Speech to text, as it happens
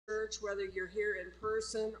church, whether you're here in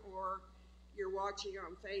person or you're watching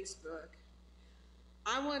on Facebook.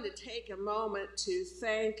 I want to take a moment to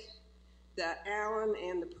thank the Allen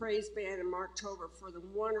and the Praise Band in Marktober for the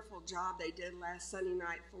wonderful job they did last Sunday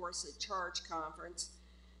night for us at Charge Conference.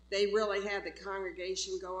 They really had the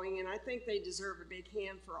congregation going, and I think they deserve a big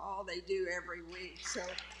hand for all they do every week. So,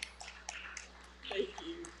 thank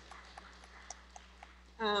you.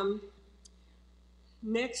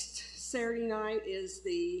 Next Saturday night is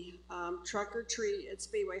the truck or treat at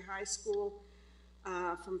Speedway High School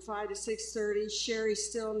from 5 to 6:30. Sherry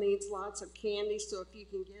still needs lots of candy, so if you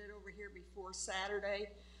can get it over here before Saturday.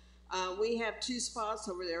 We have 2 spots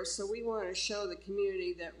over there, so we want to show the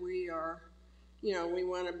community that we are, we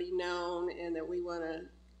want to be known and that we want to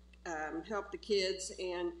help the kids,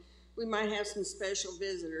 and we might have some special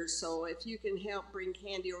visitors, so if you can help bring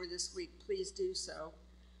candy over this week, please do so.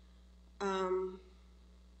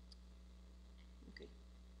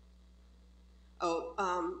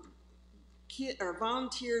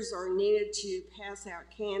 Volunteers are needed to pass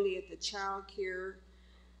out candy at the child care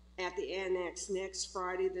at the annex next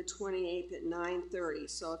Friday the 28th at 9:30.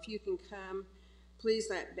 So if you can come, please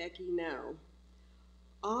let Becky know.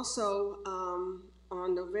 Also,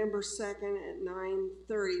 on November 2nd at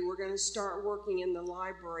 9:30, we're going to start working in the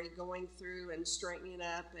library, going through and straightening it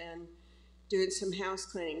up and doing some house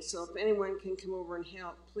cleaning. So if anyone can come over and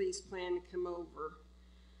help, please plan to come over.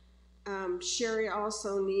 Sherry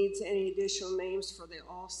also needs any additional names for the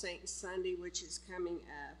All Saints Sunday, which is coming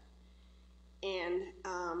up. And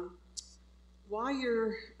I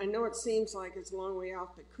know it seems like it's a long way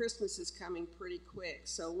off, but Christmas is coming pretty quick.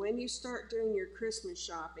 So when you start doing your Christmas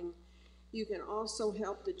shopping, you can also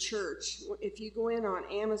help the church. If you go in on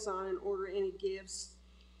Amazon and order any gifts,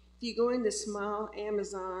 if you go into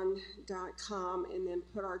smileamazon.com and then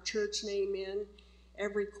put our church name in,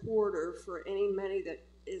 every quarter for any money that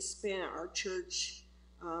is spent, our church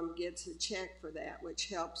gets a check for that, which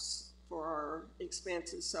helps for our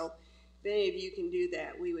expenses. So if any of you can do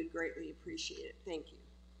that, we would greatly appreciate it. Thank you.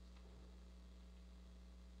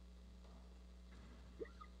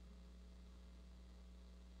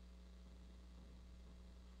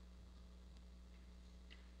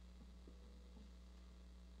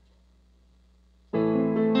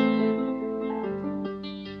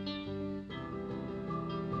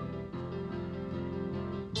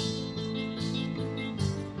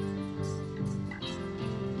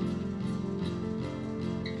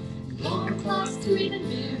 Screaming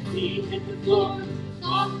bare feet hit the floor,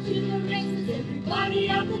 off to the races, everybody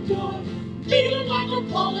out the door, feeling like I'm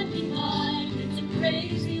falling behind. It's a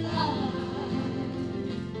crazy life.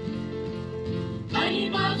 90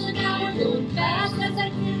 miles an hour, going fast as I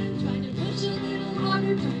can, trying to push a little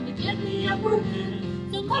harder, trying to get the upper hand.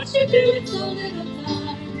 So much to do in so little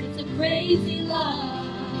time. It's a crazy life.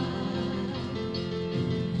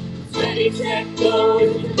 Steady, check, go.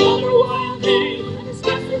 It's another wild day. The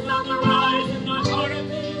stress is on the rise, and my heart of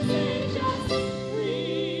me is saying, just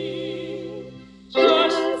breathe,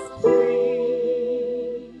 just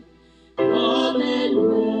breathe. Come and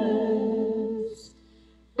rest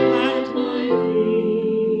at my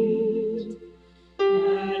feet,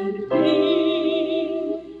 and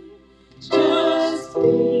be, just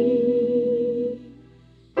be.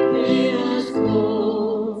 Chaos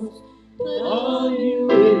lost, but all you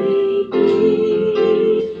really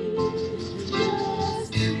need.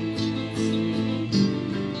 Just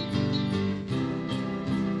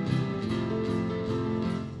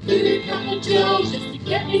living from the jail just to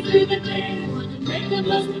get me through the day. Want to make the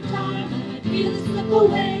most of time, and I feel it slip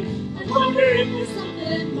away. I wonder if there's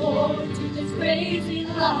something more to this crazy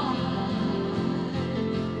life.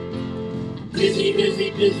 Busy,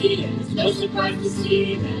 busy, busy, and it's no surprise to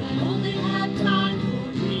see that I only have time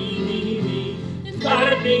for me. There's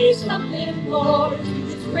gotta be something more to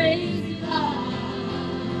this crazy life.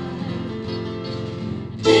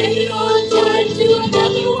 Hanging on tight to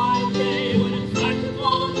another wild day when it's time to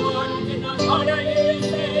fall apart. And not hard I hear you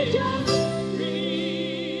say, just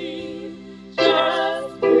breathe,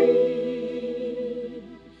 just breathe.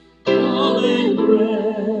 Fall and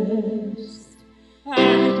rest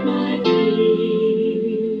at my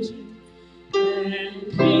feet,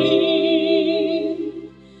 and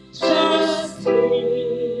be, just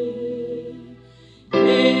breathe.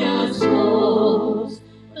 Chaos falls,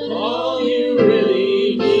 but all you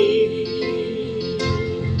really need.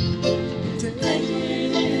 Take it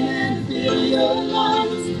in and fill your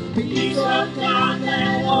lungs. Peace of God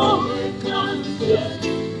that overcomes. Just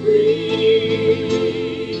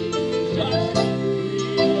breathe, just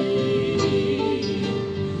breathe.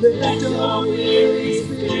 Let your weary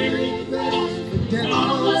spirit rest. Forget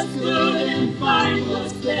all what's good and find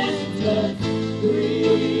what's best.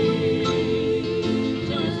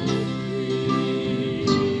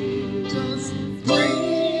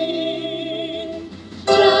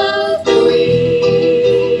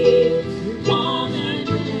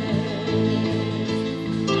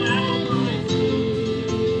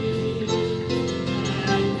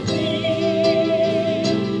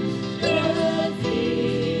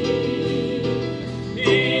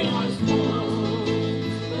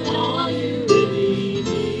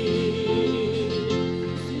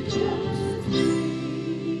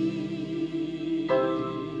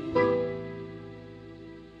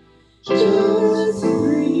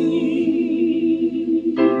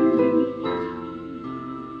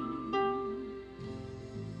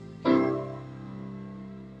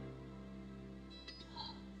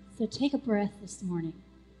 So take a breath this morning.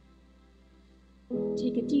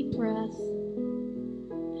 Take a deep breath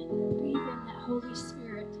and breathe in that Holy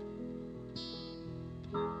Spirit.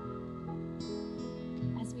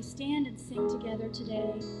 As we stand and sing together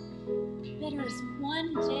today, better is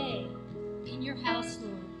one day in your house,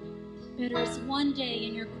 Lord. Better is one day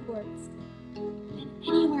in your courts than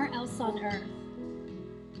anywhere else on earth.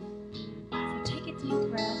 So take a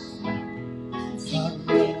deep breath and sing your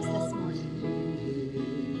praise this morning.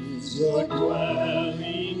 Your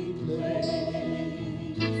dwelling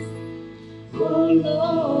place, O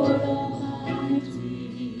Lord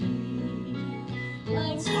Almighty,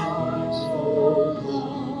 my heart so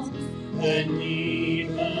longs and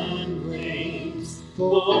even breaks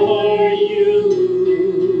for you.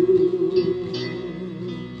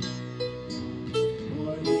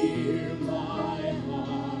 For here my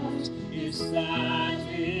heart is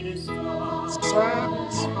satisfied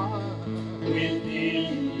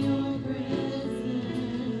within your presence.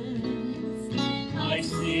 I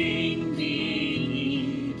sing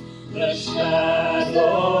beneath the shadow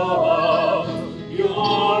of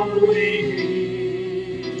your wings.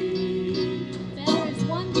 Better is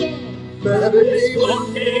one day. Better is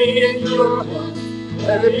one day in your house.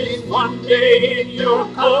 Better is one day in your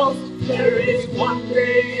house. There is one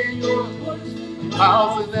day in your courts,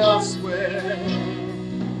 1,000 elsewhere.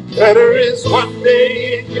 Better is one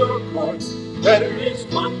day in your courts. Better is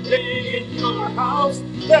one day in your house.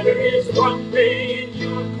 Better is one day in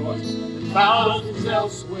your courts, 1,000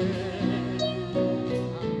 elsewhere.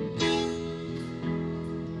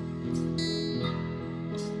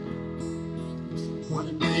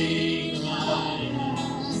 One thing I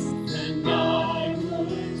ask, and I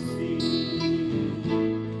would seek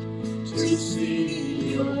to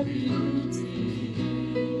see your beauty,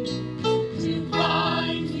 to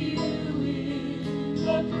find you in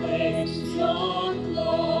the place your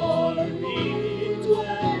glory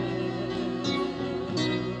dwells.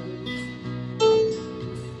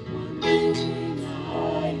 One thing I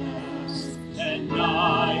ask, and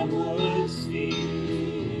I would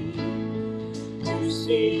seek to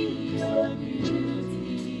see your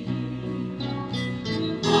beauty, to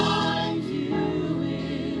find you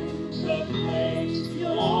in the place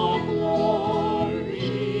your glory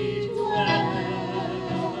dwells.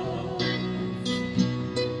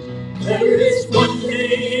 There is one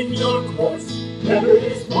day in your courts, there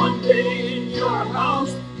is one day in your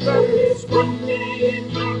house, there is one day in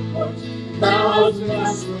your courts, 1,000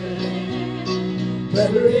 elsewhere.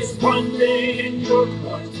 There is one day in your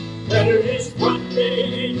courts, there is one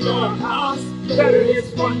day in your house, there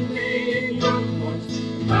is one day in your courts,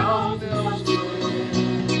 1,000 elsewhere.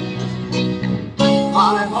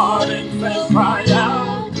 My heart and flesh cry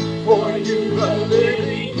out for you, the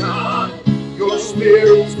living God. Your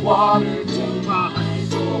spirit's water to my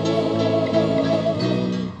soul.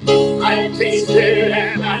 I tasted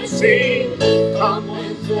and I sing, come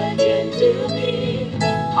once again to me.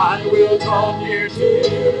 I will draw near to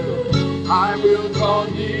you. I will draw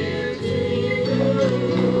near to you.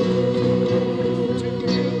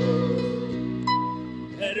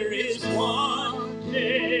 Better is one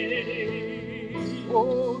day.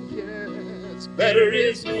 Oh yes. Better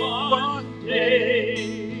is one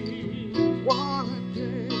day. One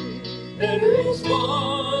day. Better is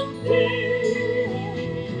one day.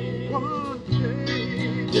 One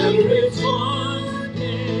day. Better is one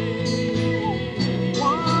day.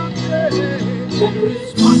 One day. Better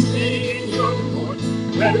is one day in your courts.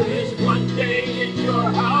 Better is one day in your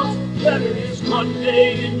house. Better is one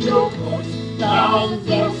day in your courts,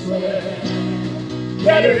 1,000 elsewhere.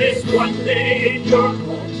 Better is one day in your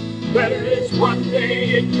courts. Better is one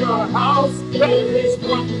day in your house. Better is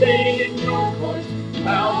one day in your courts,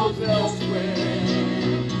 1,000 elsewhere.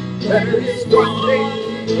 Better is one day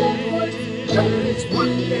in your courts. Better is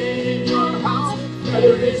one day in your house.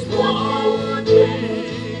 Better is one day.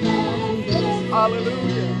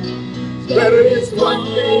 Hallelujah. Better is one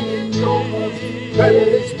day in your courts. Better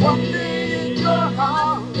is one day in your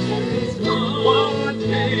house. Better is one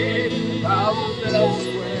day, 1,000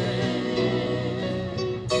 elsewhere.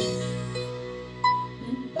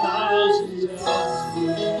 1,000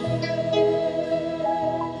 elsewhere.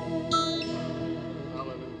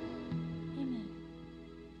 Hallelujah. Amen.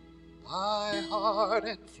 My heart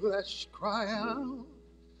and flesh cry out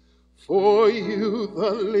for you,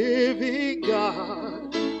 the living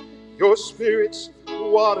God. Your spirit's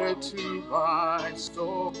water to my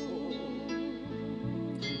soul.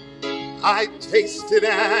 I tasted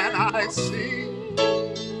and I see.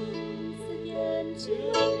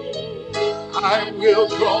 I will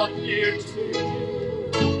draw near to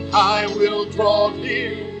you. I will draw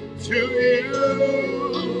near to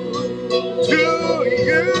you. to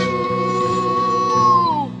you.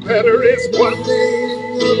 Better is one day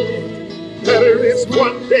in your bed. Better is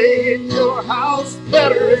one day in your house.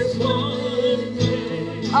 Better is one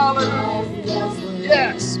day. Hallelujah.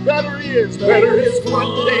 Yes, better is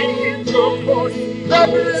one day in your court.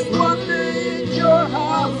 Better is one day in your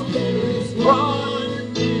house. Better is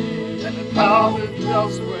one day and 1,000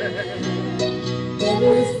 elsewhere.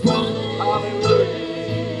 Better is one. Hallelujah.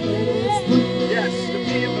 Yes, to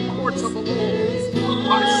be in the courts of the Lord.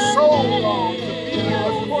 My soul longs to be in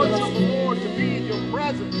the courts of the Lord, to be in your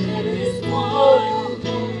presence. Oh,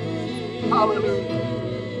 hallelujah.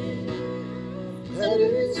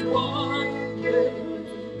 Better is one day,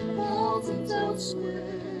 thousands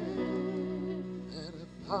elsewhere, and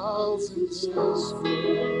 1,000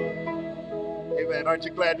 elsewhere. Amen. Aren't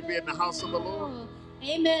you glad to be in the house of the Lord?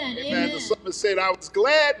 Amen. Amen. The psalmist said, I was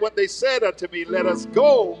glad when they said unto me, let us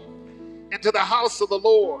go into the house of the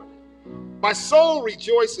Lord. My soul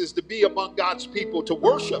rejoices to be among God's people, to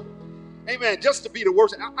worship. Amen. Just to be to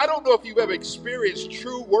worship. I don't know if you've ever experienced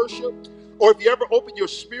true worship or if you ever open your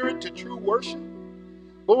spirit to true worship.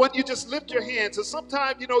 But when you just lift your hands, and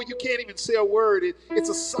sometimes, you can't even say a word. It's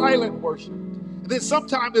a silent worship. And then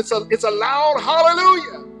sometimes it's a loud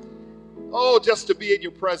hallelujah. Oh, just to be in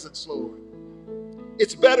your presence, Lord.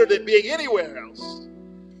 It's better than being anywhere else.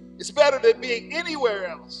 It's better than being anywhere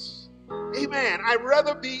else. Amen. I'd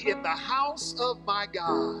rather be in the house of my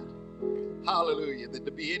God, hallelujah, than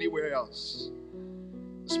to be anywhere else.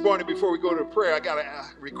 This morning, before we go to prayer, I got a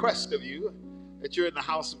request of you that you're in the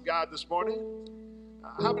house of God this morning.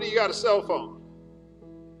 How many of you got a cell phone?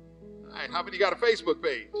 All right. How many of you got a Facebook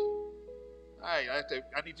page? All right.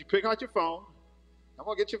 I need you to pick out your phone. I'm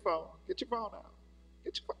going to get your phone. Get your phone out.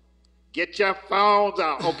 Get your phone. Get your phones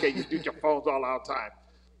out. Okay, you do your phones all out time.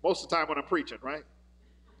 Most of the time when I'm preaching, right?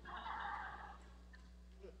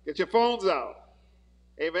 Get your phones out.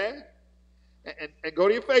 Amen? And go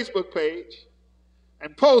to your Facebook page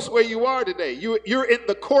and post where you are today. You're in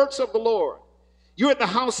the courts of the Lord. You're in the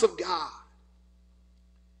house of God.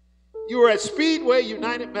 You are at Speedway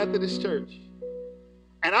United Methodist Church.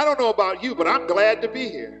 And I don't know about you, but I'm glad to be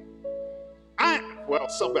here. Well,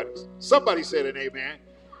 somebody said an amen.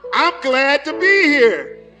 I'm glad to be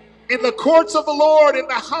here in the courts of the Lord, in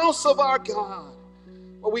the house of our God,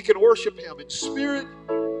 where we can worship him in spirit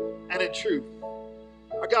and in truth.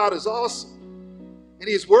 Our God is awesome, and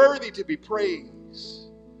he is worthy to be praised.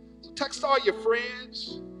 So text all your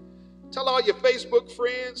friends, tell all your Facebook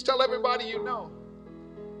friends, tell everybody you know.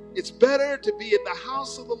 It's better to be in the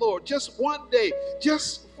house of the Lord just one day,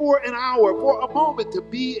 just for an hour, for a moment, to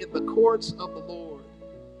be in the courts of the Lord.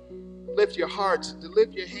 Lift your hearts and to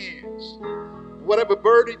lift your hands. Whatever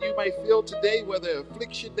burden you may feel today, whether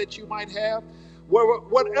affliction that you might have,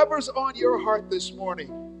 whatever's on your heart this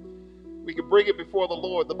morning, we can bring it before the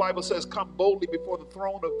Lord. The Bible says, come boldly before the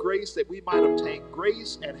throne of grace that we might obtain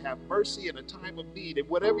grace and have mercy in a time of need. And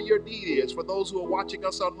whatever your need is, for those who are watching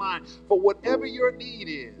us online, for whatever your need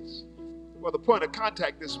is, well, the point of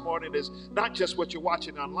contact this morning is not just what you're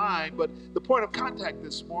watching online, but the point of contact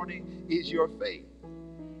this morning is your faith.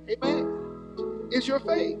 Amen. Is your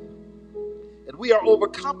faith. And we are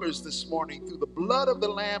overcomers this morning through the blood of the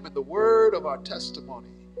Lamb and the word of our testimony.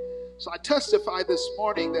 So I testify this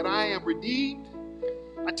morning that I am redeemed.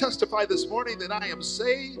 I testify this morning that I am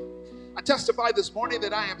saved. I testify this morning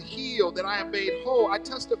that I am healed, that I am made whole. I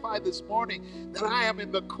testify this morning that I am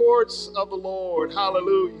in the courts of the Lord.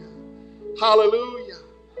 Hallelujah. Hallelujah.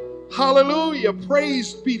 Hallelujah.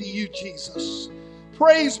 Praise be to you, Jesus.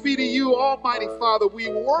 Praise be to you, Almighty Father. We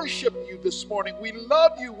worship you this morning. We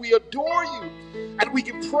love you. We adore you. And we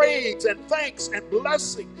give praise and thanks and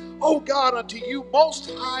blessing, oh God, unto you,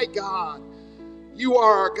 most high God. You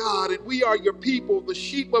are our God, and we are your people, the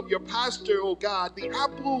sheep of your pasture, oh God, the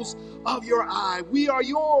apples of your eye. We are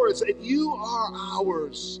yours, and you are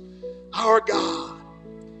ours, our God.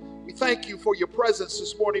 We thank you for your presence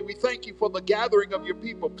this morning. We thank you for the gathering of your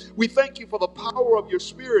people. We thank you for the power of your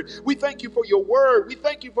spirit. We thank you for your word. We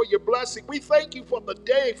thank you for your blessing. We thank you for the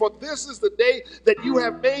day, for this is the day that you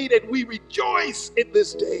have made, and we rejoice in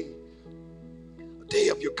this day. A day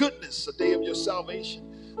of your goodness, a day of your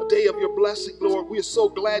salvation, a day of your blessing, Lord. We are so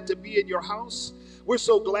glad to be in your house. We're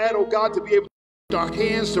so glad, oh God, to be able to our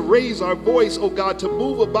hands, to raise our voice, oh God, to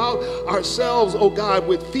move about ourselves, oh God,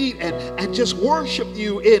 with feet and just worship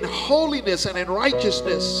you in holiness and in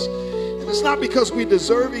righteousness. And it's not because we're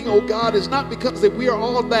deserving, oh God, it's not because that we are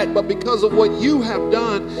all that, but because of what you have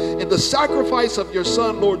done in the sacrifice of your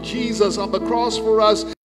Son, Lord Jesus, on the cross for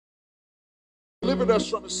us. Delivered us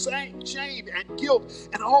from shame and guilt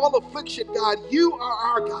and all affliction, God. You are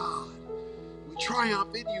our God. We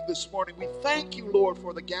triumph in you this morning. We thank you, Lord,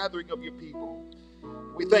 for the gathering of your people.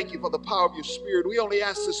 We thank you for the power of your Spirit. We only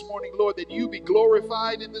ask this morning, Lord, that you be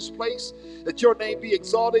glorified in this place, that your name be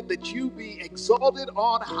exalted, that you be exalted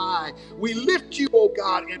on high. We lift you, oh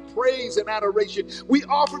God, in praise and adoration. We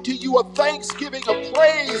offer to you a thanksgiving of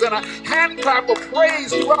praise and a hand clap of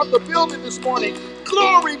praise throughout the building this morning.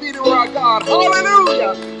 Glory be to our God.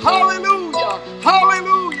 Hallelujah, hallelujah,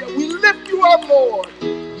 hallelujah. We lift you up, Lord.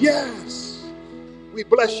 Yes, we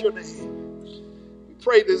bless your name.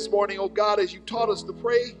 Pray this morning, oh God, as you taught us to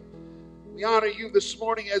pray. We honor you this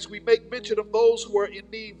morning as we make mention of those who are in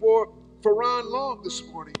need for Ron Long this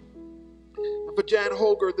morning, and for Jan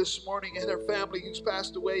Holger this morning and her family who's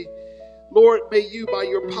passed away. Lord, may you by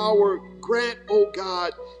your power grant, oh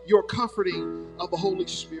God, your comforting of the Holy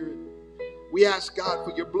Spirit. We ask, God,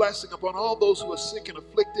 for your blessing upon all those who are sick and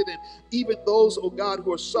afflicted, and even those, oh God,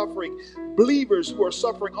 who are suffering, believers who are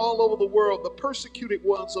suffering all over the world, the persecuted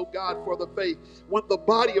ones, oh God, for the faith. When the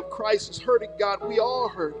body of Christ is hurting, God, we all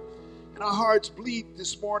hurt. And our hearts bleed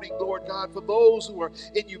this morning, Lord God, for those who are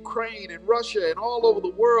in Ukraine and Russia and all over the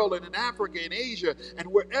world and in Africa and Asia and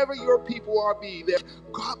wherever your people are be. They're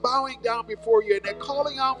bowing down before you and they're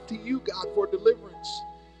calling out to you, God, for deliverance.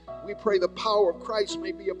 We pray the power of Christ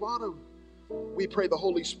may be upon them. We pray the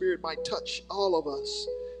Holy Spirit might touch all of us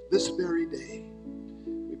this very day.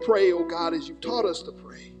 We pray, oh God, as you've taught us to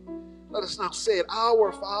pray. Let us now say it.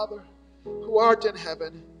 Our Father, who art in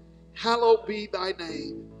heaven, hallowed be thy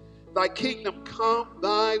name. Thy kingdom come,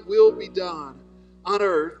 thy will be done on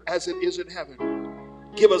earth as it is in heaven.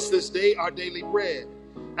 Give us this day our daily bread,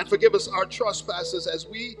 and forgive us our trespasses as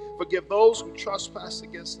we forgive those who trespass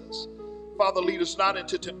against us. Father, lead us not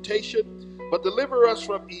into temptation, but deliver us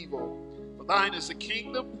from evil. For thine is the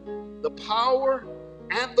kingdom, the power,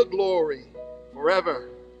 and the glory forever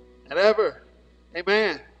and ever.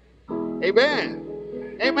 Amen.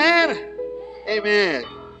 Amen. Amen. Amen.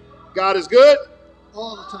 God is good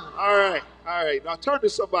all the time. All right. All right. Now turn to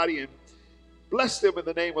somebody and bless them in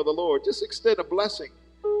the name of the Lord. Just extend a blessing,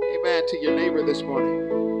 amen, to your neighbor this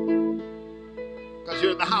morning. Because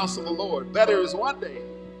you're in the house of the Lord. Better is one day,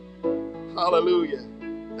 hallelujah,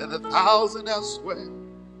 than 1,000 elsewhere.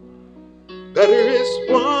 Better is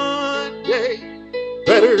one day.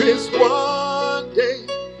 Better is one day.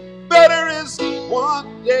 Better is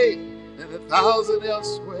one day than 1,000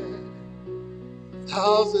 elsewhere.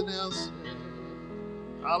 1,000 elsewhere.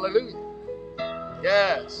 Hallelujah.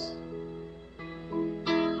 Yes.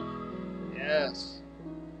 Yes.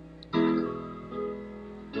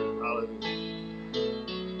 Hallelujah.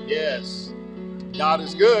 Yes. God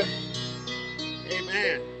is good.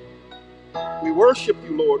 Amen. We worship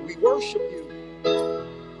you, Lord. We worship you.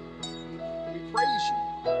 We praise you.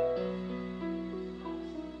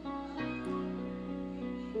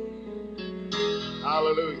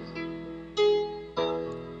 Hallelujah.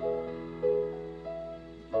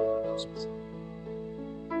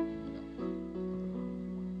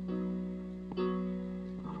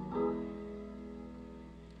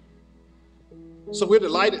 So we're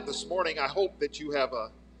delighted this morning. I hope that you have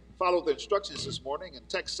followed the instructions this morning and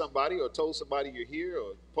text somebody or told somebody you're here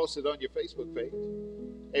or posted on your Facebook page.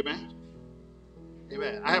 Amen.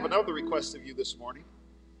 Amen. I have another request of you this morning.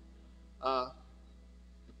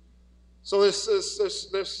 So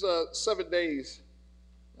there's 7 days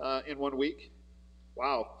in 1 week.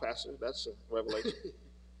 Wow, Pastor, that's a revelation.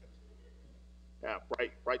 Yeah,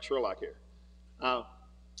 bright Sherlock here.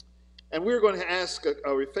 And we're going to ask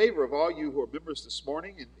a favor of all you who are members this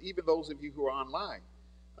morning, and even those of you who are online.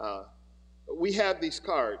 We have these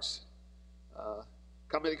cards.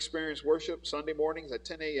 Come and experience worship Sunday mornings at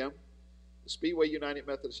 10 a.m. The Speedway United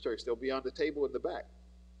Methodist Church. They'll be on the table in the back.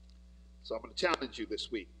 So I'm going to challenge you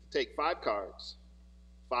this week to take 5 cards,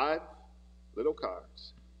 5 little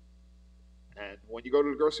cards. And when you go to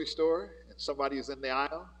the grocery store and somebody is in the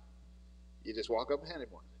aisle, you just walk up and hand him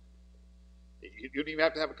one. You don't even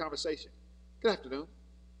have to have a conversation. Good afternoon.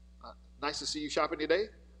 Nice to see you shopping today.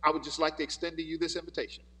 I would just like to extend to you this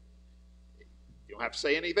invitation. You don't have to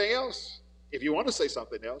say anything else. If you want to say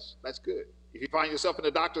something else, that's good. If you find yourself in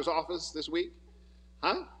the doctor's office this week,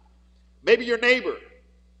 maybe your neighbor,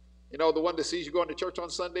 the one that sees you going to church on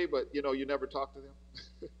Sunday, but, you never talk to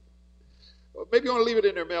them. Well, maybe you want to leave it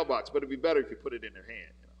in their mailbox, but it'd be better if you put it in their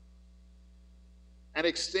hand. And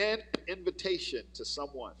extend an invitation to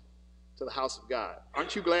someone to the house of God.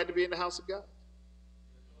 Aren't you glad to be in the house of God?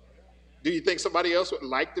 Do you think somebody else would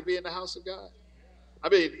like to be in the house of God? I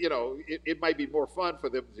mean, it might be more fun for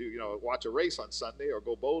them to, watch a race on Sunday or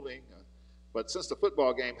go bowling. But since the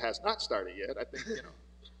football game has not started yet, I think,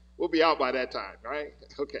 we'll be out by that time, right?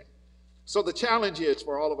 Okay. So the challenge is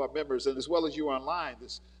for all of our members, and as well as you online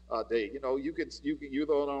this day, you can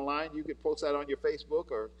throw it online. You can post that on your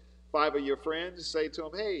Facebook or 5 of your friends. Say to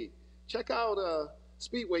them, hey, check out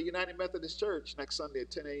Speedway United Methodist Church next Sunday at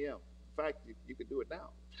 10 a.m. In fact, you can do it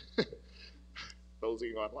now. Those of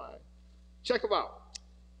you online, check them out,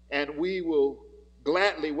 and we will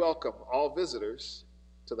gladly welcome all visitors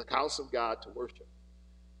to the house of God to worship,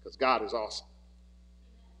 because God is awesome,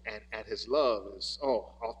 and His love is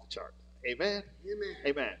off the chart. Amen. Amen.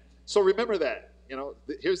 Amen. So remember that.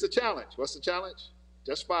 Here's the challenge. What's the challenge?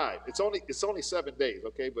 Just 5. It's only 7 days,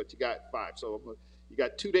 okay? But you got 5. So you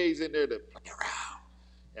got 2 days in there to play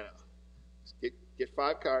around. Get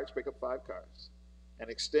 5 cards, pick up 5 cards, and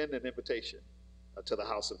extend an invitation to the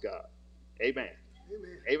house of God. Amen.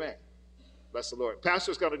 Amen. Amen. Bless the Lord.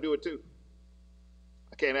 Pastor's going to do it too.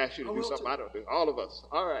 I can't ask you to do something I don't do. All of us.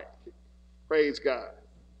 All right. Praise God.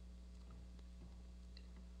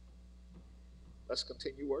 Let's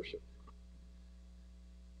continue worship.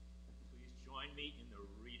 Please join me in the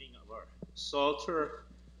reading of our Psalter,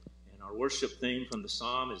 and our worship theme from the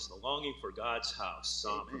psalm is the longing for God's house,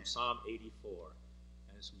 from Psalm 84.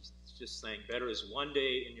 As we just sang, better is one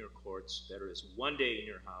day in your courts, better is one day in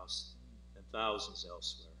your house than thousands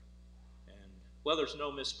elsewhere. And, well, there's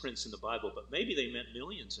no misprints in the Bible, but maybe they meant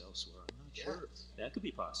millions elsewhere. I'm not sure. That could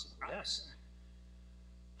be possible. Yes.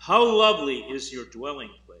 How lovely is your dwelling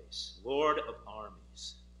place, Lord of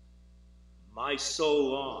armies. My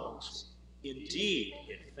soul longs, indeed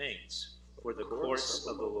it faints, for the courts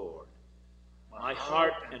of the Lord. My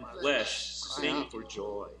heart and flesh sing for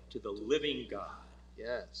joy to the living God.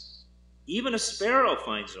 Yes. Even a sparrow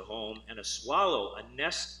finds a home, and a swallow a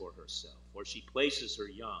nest for herself, where she places her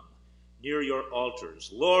young near your altars,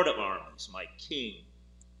 Lord of armies, my King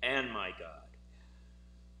and my God.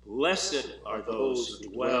 Blessed are those who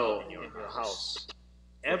dwell in your house,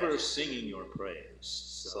 ever singing your praise.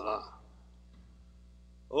 Selah.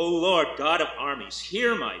 O Lord, God of armies,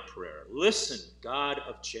 hear my prayer. Listen, God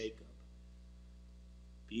of Jacob.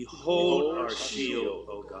 Behold our shield,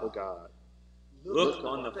 O God. Look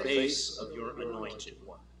on the face of your anointed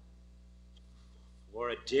one. For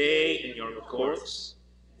a day in your courts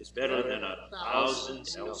is better than 1,000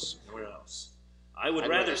 elsewhere else. I would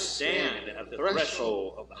rather stand at the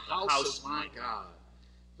threshold of the house of my God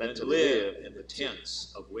than to live in the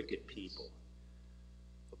tents of wicked people.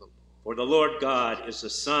 For the Lord God is a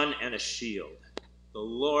sun and a shield. The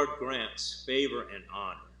Lord grants favor and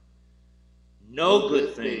honor. No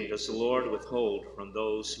good thing does the Lord withhold from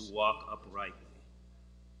those who walk uprightly.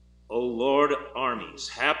 O Lord of armies,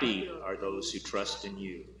 happy are those who trust in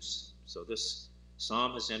you. So this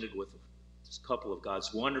psalm has ended with a couple of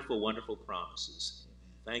God's wonderful, wonderful promises.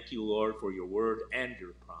 Thank you, Lord, for your word and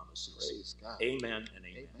your promises. Praise God. Amen and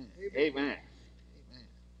amen. Amen. Amen.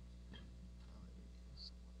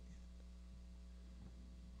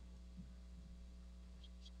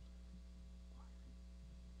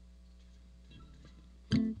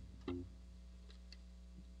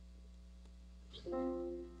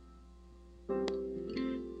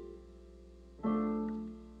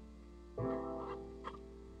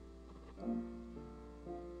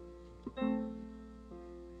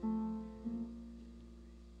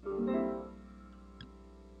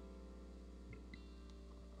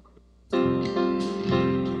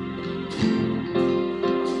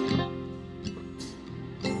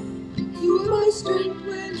 Strength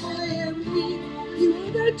when I am weak, you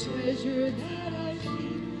are the treasure that I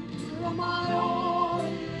seek. You are my all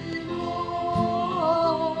in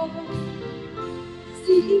all.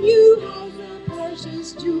 Seeking you as a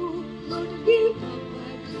precious jewel, Lord, to give up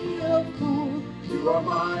my plea of gold. You are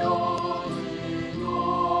my all in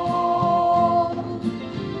all.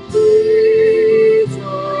 Jesus,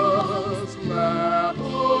 Lamb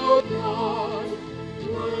of God,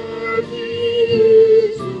 worthy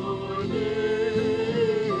is your name.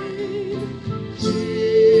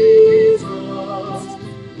 Jesus,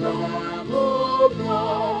 Lamb of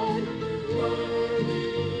God, worthy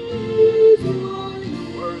is your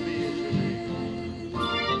name. Worthy is your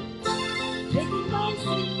name. Taking my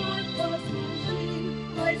sin, my cross, my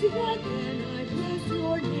shame, rising again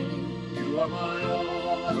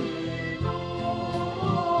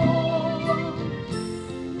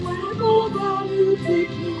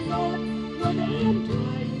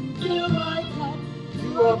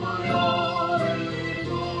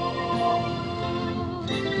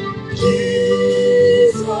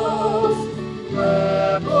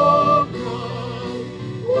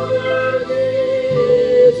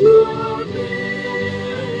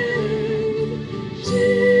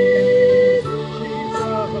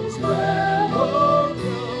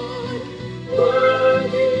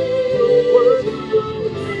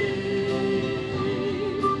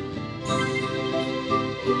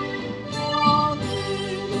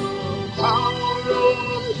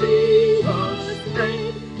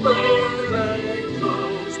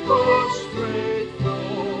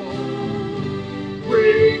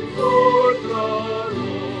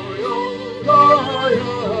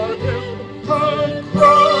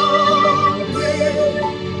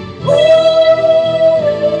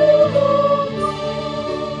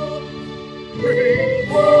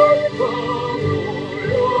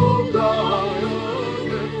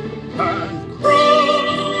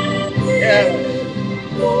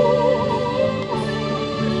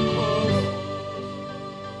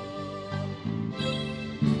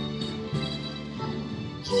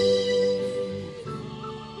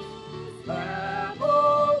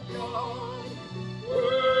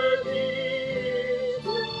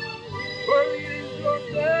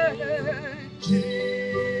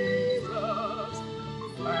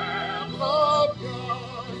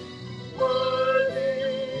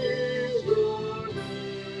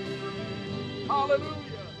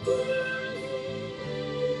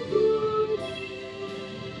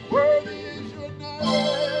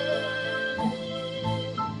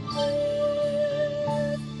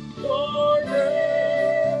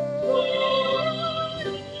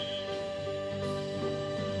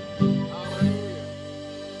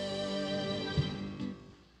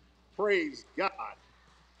Praise God.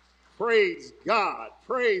 Praise God.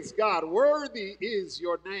 Praise God. Worthy is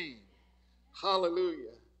your name.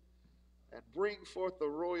 Hallelujah. And bring forth the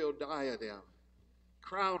royal diadem.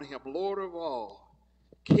 Crown him Lord of all,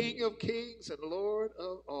 King of kings and Lord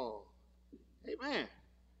of all. Amen.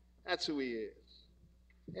 That's who he is.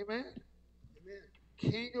 Amen. Amen.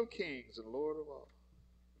 King of kings and Lord of all.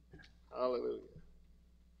 Hallelujah.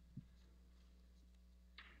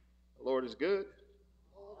 The Lord is good.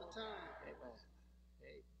 All the time. Amen.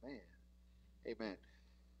 Amen. Amen.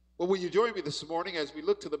 Well, will you join me this morning as we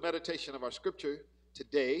look to the meditation of our scripture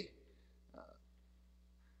today?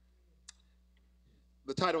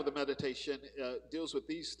 The title of the meditation deals with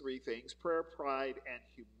these three things: prayer, pride, and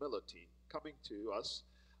humility, coming to us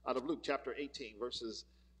out of Luke chapter 18, verses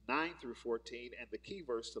 9 through 14, and the key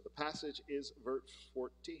verse to the passage is verse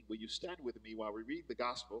 14. Will you stand with me while we read the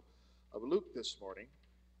Gospel of Luke this morning?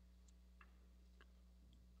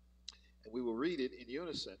 And we will read it in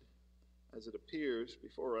unison as it appears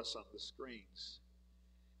before us on the screens.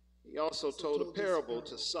 He also told a parable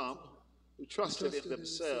to some who trusted in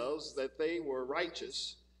themselves that they were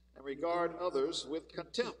righteous and regard others with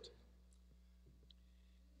contempt.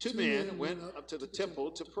 Two men went up to the temple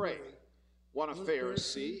to pray, one a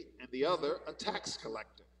Pharisee and the other a tax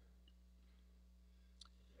collector.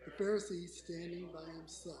 The Pharisee, standing by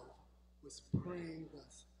himself, was praying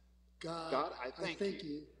thus: God, I thank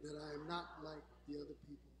you that I am not like the other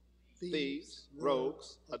people, thieves,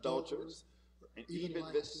 rogues, adulterers, and even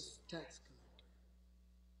like this tax collector.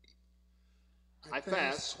 I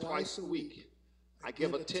fast twice a week. I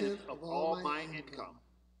give a tenth of all my income.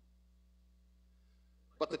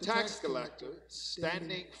 But the tax collector,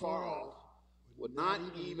 standing far off, would not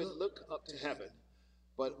even look up to heaven,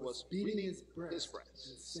 but was beating his breast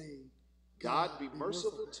and saying, God, be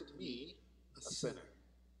merciful to me, a sinner.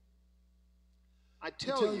 I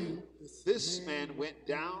tell you, this man went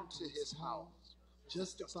down to his house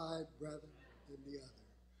justified rather than the other.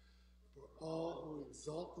 For all who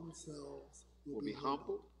exalt themselves will be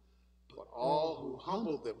humbled, but all who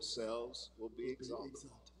humble themselves will be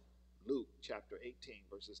exalted. Luke chapter 18,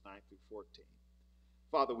 verses 9 through 14.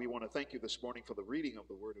 Father, we want to thank you this morning for the reading of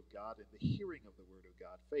the Word of God and the hearing of the Word of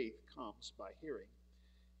God. Faith comes by hearing,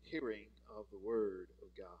 hearing of the Word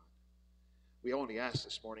of God. We only ask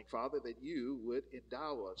this morning, Father, that you would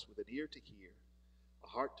endow us with an ear to hear, a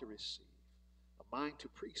heart to receive, a mind to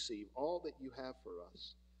perceive all that you have for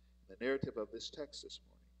us in the narrative of this text this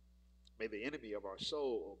morning. May the enemy of our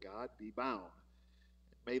soul, O God, be bound.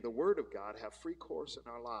 May the Word of God have free course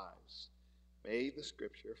in our lives. May the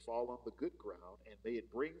Scripture fall on the good ground, and may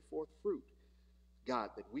it bring forth fruit,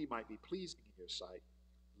 God, that we might be pleasing in your sight,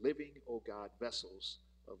 living, O God, vessels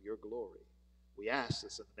of your glory. We ask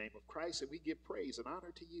this in the name of Christ, and we give praise and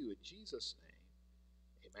honor to you in Jesus'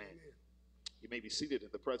 name. Amen. Amen. You may be seated in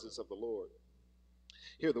the presence of the Lord.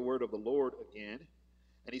 Hear the word of the Lord again.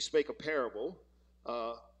 And he spake a parable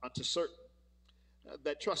unto certain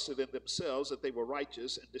that trusted in themselves that they were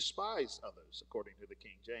righteous and despised others, according to the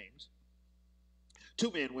King James.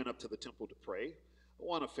 Two men went up to the temple to pray,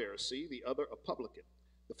 one a Pharisee, the other a publican.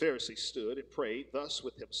 The Pharisee stood and prayed thus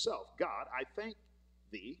with himself: God, I thank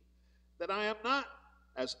thee that I am not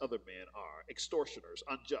as other men are, extortioners,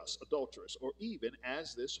 unjust, adulterers, or even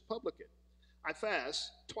as this publican. I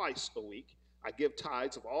fast twice a week. I give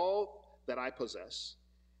tithes of all that I possess.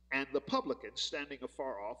 And the publican, standing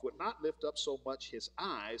afar off, would not lift up so much his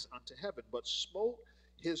eyes unto heaven, but smote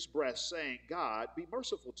his breast, saying, God, be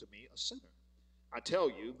merciful to me, a sinner. I tell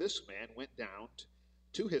you, this man went down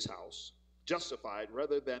to his house, justified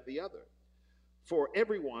rather than the other. For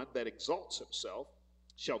everyone that exalts himself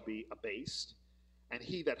shall be abased, and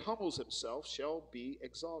he that humbles himself shall be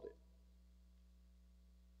exalted.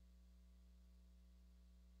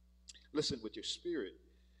 Listen with your spirit.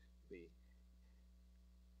 The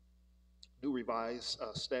New Revised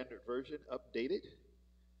Standard Version, updated,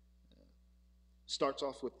 starts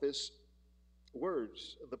off with this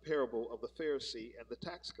words, the parable of the Pharisee and the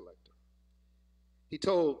tax collector. He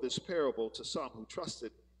told this parable to some who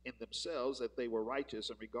trusted in themselves that they were righteous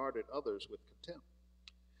and regarded others with contempt.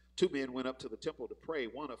 Two men went up to the temple to pray,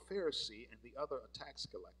 one a Pharisee and the other a tax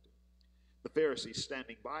collector. The Pharisee,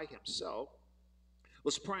 standing by himself,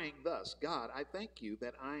 was praying thus: God, I thank you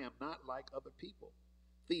that I am not like other people,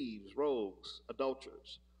 thieves, rogues,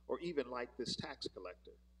 adulterers, or even like this tax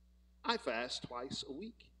collector. I fast twice a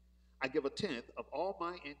week. I give a tenth of all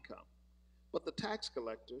my income. But the tax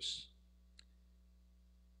collectors,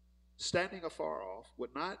 standing afar off,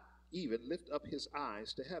 would not even lift up his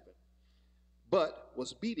eyes to heaven, but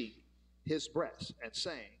was beating his breast and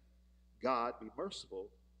saying, God, be merciful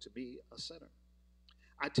to me, a sinner.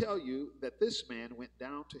 I tell you that this man went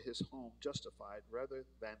down to his home justified rather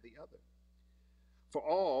than the other. For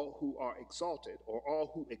all who are exalted, or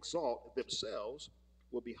all who exalt themselves,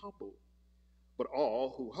 will be humbled, but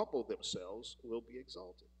all who humble themselves will be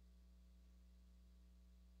exalted.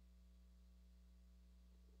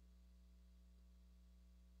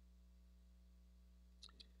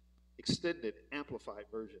 Extended, amplified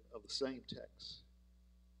version of the same text.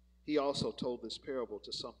 He also told this parable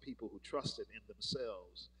to some people who trusted in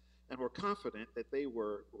themselves and were confident that they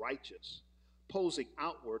were righteous, posing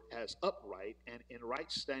outward as upright and in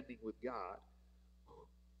right standing with God,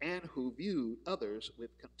 and who viewed others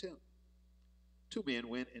with contempt. Two men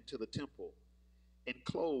went into the temple,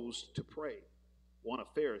 enclosed to pray, one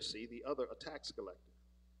a Pharisee, the other a tax collector.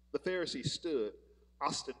 The Pharisee stood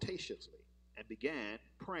ostentatiously and began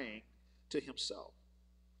praying to himself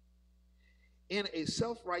in a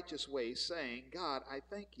self-righteous way, saying, God, I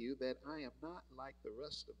thank you that I am not like the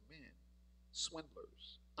rest of men,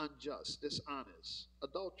 swindlers, unjust, dishonest,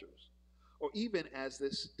 adulterers, or even as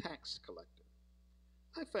this tax collector.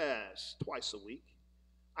 I fast twice a week.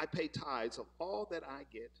 I pay tithes of all that I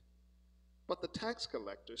get. But the tax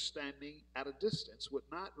collector, standing at a distance, would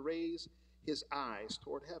not raise his eyes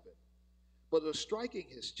toward heaven, but was striking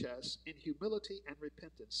his chest in humility and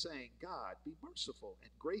repentance, saying, God, be merciful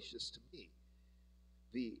and gracious to me,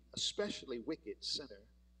 the especially wicked sinner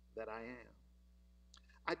that I am.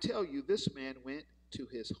 I tell you, this man went to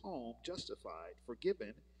his home justified,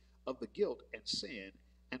 forgiven of the guilt and sin,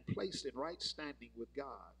 and placed in right standing with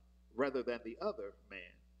God, rather than the other man.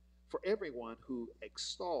 For everyone who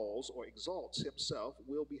extols or exalts himself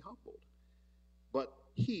will be humbled, but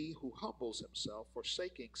he who humbles himself,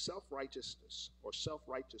 forsaking self-righteousness or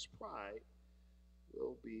self-righteous pride,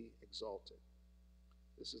 will be exalted.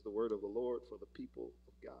 This is the word of the Lord for the people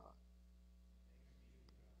of God.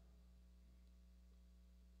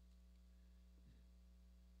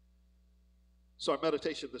 So our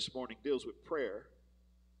meditation this morning deals with prayer,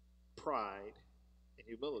 pride, and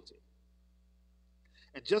humility.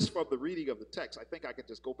 And just from the reading of the text, I think I can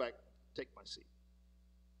just go back and take my seat.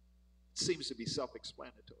 It seems to be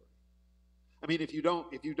self-explanatory. I mean, if you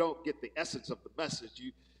don't get the essence of the message,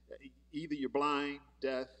 either you're blind,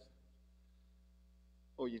 deaf,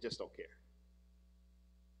 or you just don't care.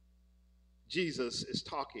 Jesus is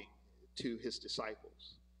talking to his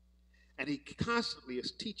disciples, and he constantly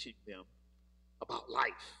is teaching them about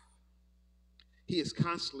life. He is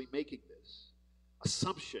constantly making this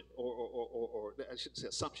assumption, or I shouldn't say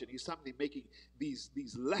assumption. He's constantly making these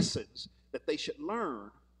lessons that they should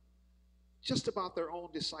learn just about their own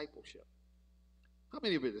discipleship. How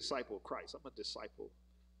many of you are a disciple of Christ? I'm a disciple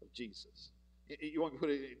of Jesus. You want me to put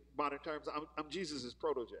it in modern terms? I'm Jesus'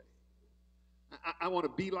 protege. I want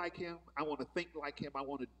to be like him. I want to think like him. I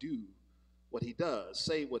want to do what he does,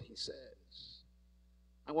 say what he says.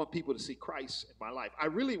 I want people to see Christ in my life. I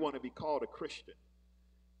really want to be called a Christian.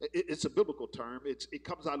 It's a biblical term. It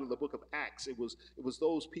comes out of the book of Acts. It was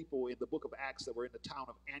those people in the book of Acts that were in the town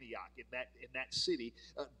of Antioch, in that city.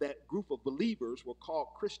 That group of believers were called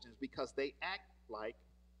Christians because they act like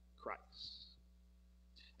Christ.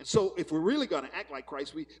 And so if we're really going to act like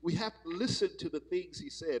Christ, we have to listen to the things he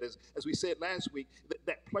said. As we said last week,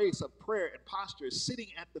 that place of prayer and posture is sitting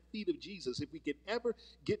at the feet of Jesus. If we can ever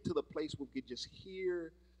get to the place where we can just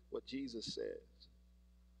hear what Jesus says.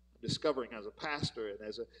 I'm discovering as a pastor and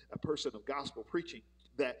as a person of gospel preaching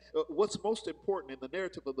that what's most important in the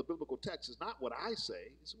narrative of the biblical text is not what I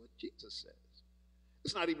say, it's what Jesus says.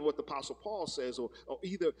 It's not even what the Apostle Paul says or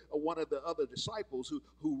either one of the other disciples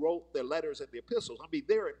who wrote their letters and the epistles. I mean,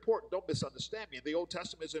 they're important. Don't misunderstand me. And the Old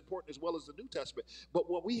Testament is important as well as the New Testament. But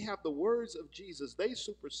when we have the words of Jesus, they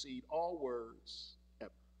supersede all words ever.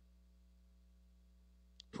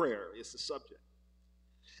 Prayer is the subject.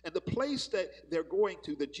 And the place that they're going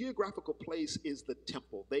to, the geographical place, is the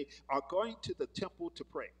temple. They are going to the temple to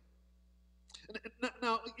pray.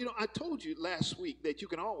 Now, I told you last week that you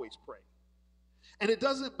can always pray. And it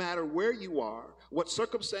doesn't matter where you are, what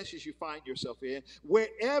circumstances you find yourself in,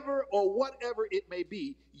 wherever or whatever it may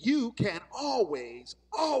be, you can always,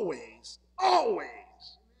 always, always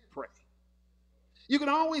pray. You can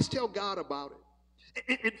always tell God about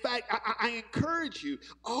it. In fact, I encourage you,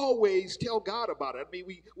 always tell God about it. I mean,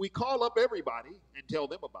 we call up everybody and tell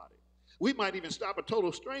them about it. We might even stop a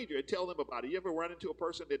total stranger and tell them about it. You ever run into a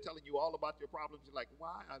person, they're telling you all about your problems? You're like,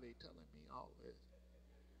 why are they telling me all this?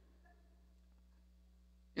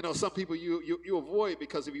 Some people you avoid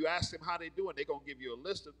because if you ask them how they're doing, they're going to give you a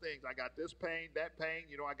list of things. I got this pain, that pain,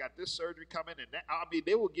 I got this surgery coming, and that. I mean,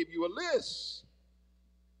 they will give you a list.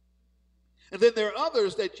 And then there are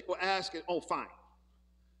others that you will ask, oh, fine.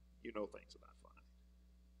 Things are not fine.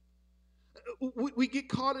 We get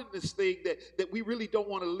caught in this thing that we really don't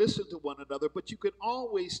want to listen to one another, but you can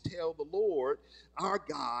always tell the Lord, our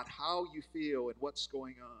God, how you feel and what's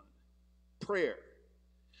going on. Prayer.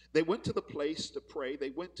 They went to the place to pray. They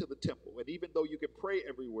went to the temple. And even though you can pray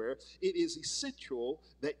everywhere, it is essential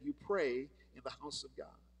that you pray in the house of God.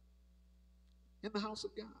 In the house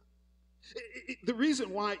of God. The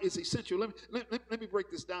reason why it's essential, let me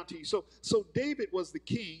break this down to you. So David was the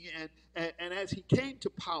king, and as he came to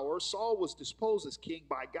power, Saul was disposed as king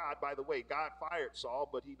by God. By the way, God fired Saul,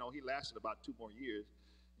 but he lasted about 2 more years.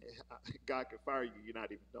 God could fire you, you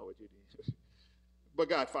not even know it. But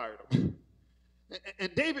God fired him.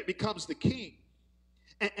 And David becomes the king.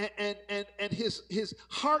 And his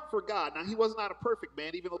heart for God. Now, he was not a perfect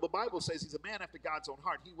man, even though the Bible says he's a man after God's own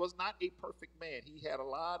heart. He was not a perfect man. He had a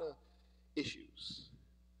lot of issues.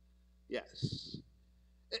 Yes.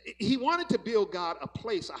 He wanted to build God a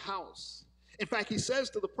place, a house. In fact, he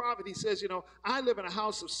says to the prophet, he says, I live in a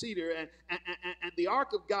house of cedar, and the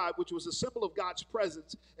ark of God, which was a symbol of God's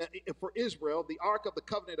presence for Israel, the ark of the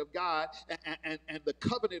covenant of God, and the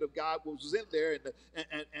covenant of God was in there,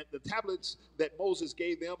 and the tablets that Moses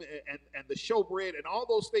gave them, and the showbread, and all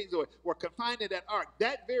those things were confined in that ark.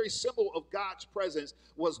 That very symbol of God's presence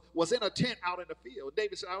was in a tent out in the field.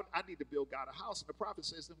 David said, I need to build God a house. And the prophet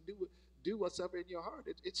says to him, do what's up in your heart.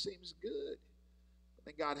 It seems good.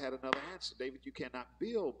 Then God had another answer. David, you cannot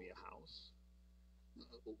build me a house.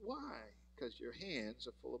 Why? Because your hands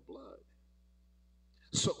are full of blood.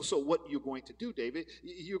 So what you're going to do, David,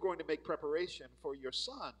 you're going to make preparation for your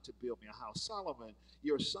son to build me a house. Solomon,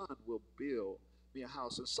 your son, will build me a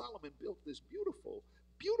house. And Solomon built this beautiful,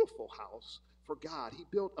 beautiful house for God. He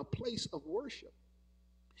built a place of worship.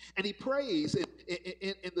 And he prays in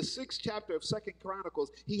the 6th chapter of 2nd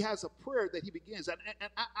Chronicles. He has a prayer that he begins. And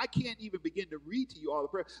I can't even begin to read to you all the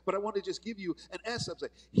prayer, but I want to just give you an essence.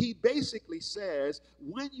 He basically says,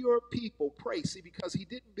 when your people pray, see, because he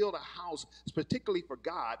didn't build a house particularly for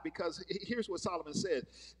God, because here's what Solomon says,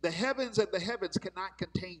 the heavens and the heavens cannot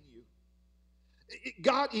contain you.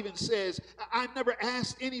 God even says, I've never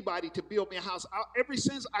asked anybody to build me a house. Ever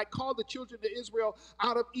since I called the children of Israel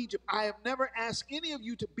out of Egypt, I have never asked any of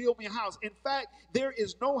you to build me a house. In fact, there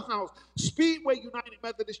is no house. Speedway United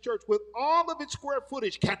Methodist Church, with all of its square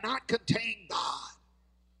footage, cannot contain God.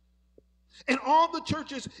 And all the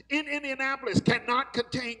churches in Indianapolis cannot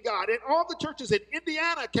contain God. And all the churches in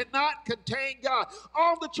Indiana cannot contain God.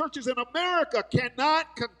 All the churches in America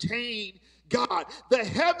cannot contain God. The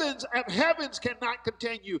heavens of heavens cannot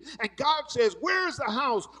contain you. And God says, where's the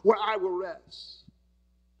house where I will rest?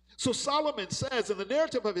 So Solomon says in the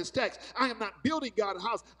narrative of his text, I am not building God a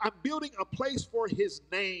house. I'm building a place for his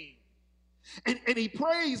name. And he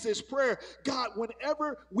prays this prayer, God,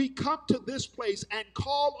 whenever we come to this place and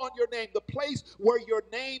call on your name, the place where your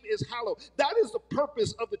name is hallowed, that is the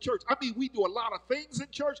purpose of the church. I mean, we do a lot of things in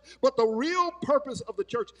church, but the real purpose of the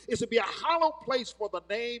church is to be a hallowed place for the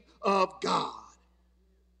name of God.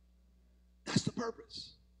 That's the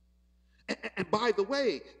purpose. And by the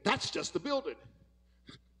way, that's just the building,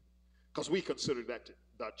 because we consider that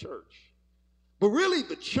the church. But really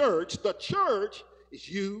the church is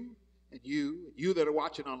you, and you that are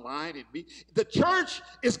watching online, and me. The church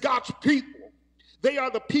is God's people. They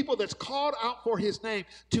are the people that's called out for his name,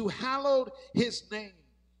 to hallow his name.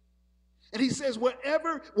 And he says,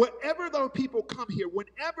 wherever those people come here,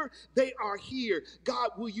 whenever they are here, God,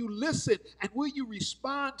 will you listen and will you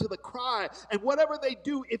respond to the cry? And whatever they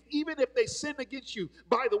do, even if they sin against you,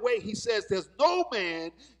 by the way, he says, there's no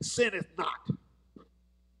man sinneth not.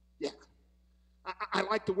 Yeah. I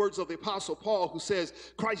like the words of the Apostle Paul, who says,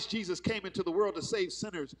 Christ Jesus came into the world to save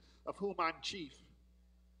sinners, of whom I'm chief.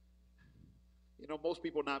 Most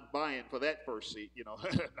people not buying for that first seat, not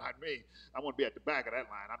me. I want to be at the back of that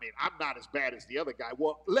line. I mean, I'm not as bad as the other guy.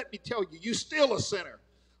 Well, let me tell you, you're still a sinner.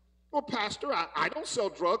 Well, Pastor, I don't sell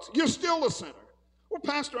drugs. You're still a sinner. Well,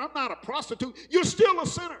 Pastor, I'm not a prostitute. You're still a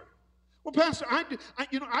sinner. Well, Pastor,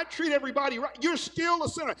 I treat everybody right. You're still a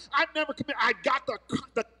sinner. I've never committed. I got the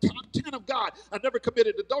top 10 of God. I never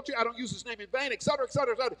committed adultery. I don't use his name in vain, etc.,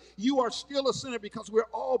 etc., etc. You are still a sinner, because we're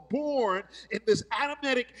all born in this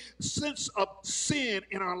Adamic sense of sin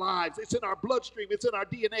in our lives. It's in our bloodstream. It's in our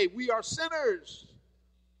DNA. We are sinners.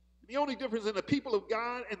 The only difference in the people of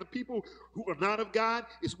God and the people who are not of God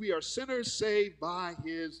is we are sinners saved by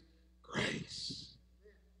his grace.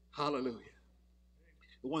 Hallelujah.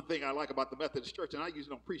 The one thing I like about the Methodist Church, and I usually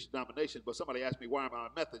don't preach denomination, but somebody asked me why am I a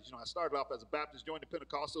Methodist. I started off as a Baptist, joined the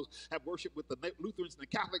Pentecostals, have worshiped with the Lutherans and the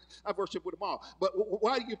Catholics. I've worshiped with them all. But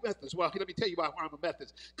why are you Methodist? Well, let me tell you why I'm a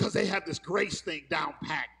Methodist. Because they have this grace thing down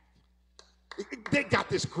packed. They got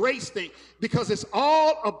this grace thing because it's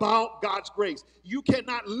all about God's grace. You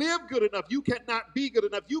cannot live good enough. You cannot be good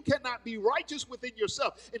enough. You cannot be righteous within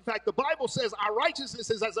yourself. In fact, the Bible says our righteousness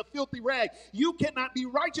is as a filthy rag. You cannot be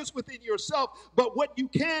righteous within yourself, but what you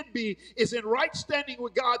can be is in right standing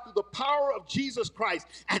with God through the power of Jesus Christ.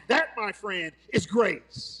 And that, my friend, is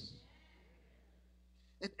grace.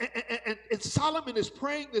 And Solomon is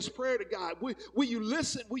praying this prayer to God. Will you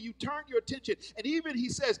listen? Will you turn your attention? And even he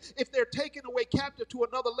says, if they're taken away captive to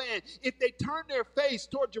another land, if they turn their face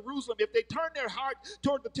toward Jerusalem, if they turn their heart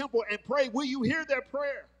toward the temple and pray, will you hear their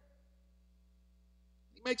prayer?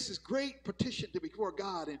 He makes this great petition to before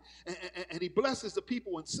God, and he blesses the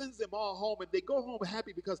people and sends them all home, and they go home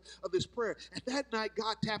happy because of this prayer. And that night,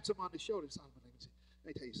 God taps him on the shoulder. Solomon,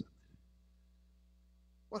 let me tell you something.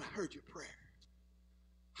 Well, I heard your prayer.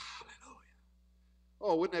 Hallelujah.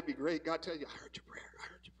 Oh, wouldn't that be great? God tells you, I heard your prayer. I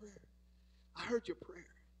heard your prayer. I heard your prayer.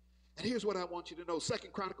 And here's what I want you to know. 2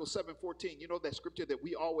 Chronicles 7:14. You know that scripture that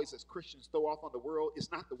we always as Christians throw off on the world?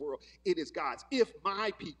 It's not the world. It is God's. If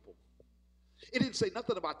my people. It didn't say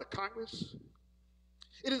nothing about the Congress.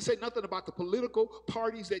 It didn't say nothing about the political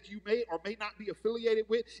parties that you may or may not be affiliated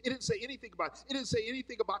with. It didn't say anything about it. It didn't say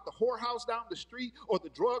anything about the whorehouse down the street or the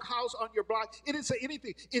drug house on your block. It didn't say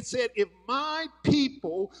anything. It said, if my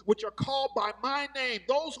people, which are called by my name,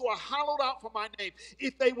 those who are hollowed out for my name,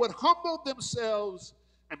 if they would humble themselves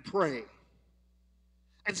and pray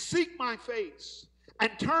and seek my face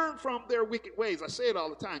and turn from their wicked ways. I say it all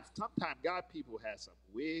the time. Sometimes God people have some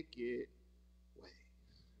wicked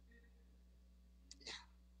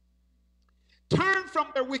turn from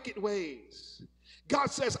their wicked ways. God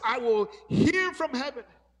says, I will hear from heaven.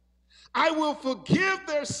 I will forgive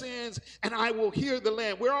their sins, and I will hear the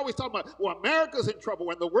land. We're always talking about, well, America's in trouble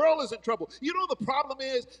and the world is in trouble. You know the problem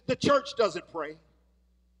is the church doesn't pray.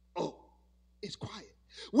 Oh, it's quiet.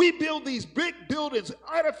 We build these big buildings,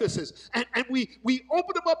 edifices, and we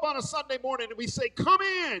open them up on a Sunday morning and we say, come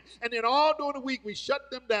in. And then all during the week we shut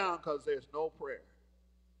them down because there's no prayer.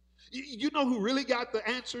 You know who really got the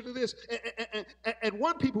answer to this? And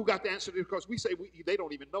one people who got the answer to this, because we say they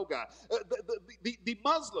don't even know God. The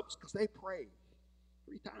Muslims, because they pray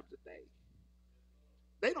 3 times a day.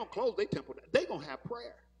 They don't close their temple. They're going to have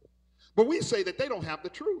prayer. But we say that they don't have the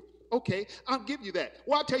truth. Okay, I'll give you that.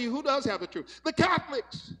 Well, I'll tell you who does have the truth. The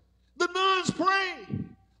Catholics. The nuns pray.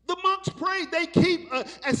 The monks pray. They keep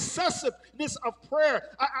excessiveness of prayer.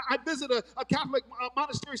 I visited a Catholic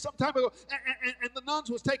monastery some time ago, and the nuns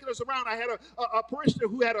was taking us around. I had a parishioner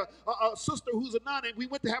who had a sister who's a nun, and we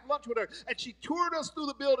went to have lunch with her, and she toured us through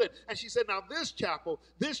the building, and she said, now this chapel,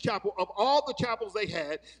 of all the chapels they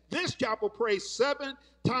had, this chapel prays 7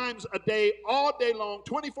 times a day, all day long,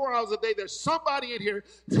 24 hours a day. There's somebody in here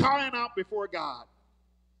crying out before God.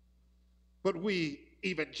 But we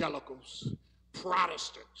evangelicals,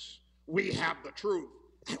 Protestants, we have the truth,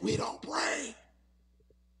 and we don't pray.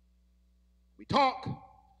 We talk,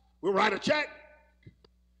 we'll write a check,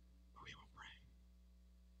 but we won't pray.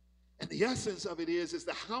 And the essence of it is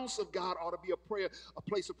the house of God ought to be a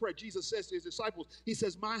place of prayer. Jesus says to his disciples, he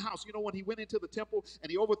says, my house. You know, when he went into the temple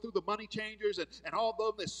and he overthrew the money changers and all of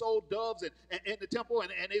them that sold doves in the temple,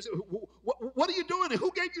 and they said, what are you doing? And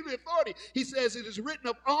who gave you the authority? He says, it is written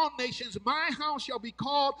of all nations, my house shall be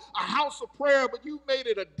called a house of prayer, but you made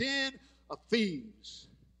it a den of thieves.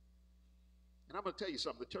 And I'm going to tell you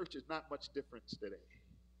something. The church is not much different today.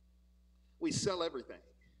 We sell everything.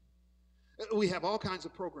 We have all kinds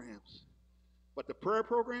of programs. But the prayer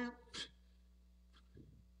program,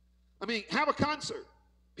 I mean, have a concert.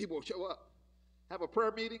 People will show up. Have a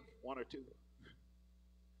prayer meeting, 1 or 2.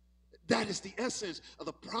 That is the essence of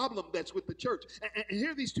the problem that's with the church. And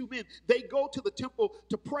here are these 2 men. They go to the temple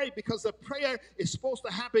to pray because the prayer is supposed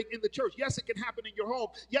to happen in the church. Yes, it can happen in your home.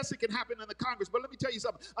 Yes, it can happen in the Congress. But let me tell you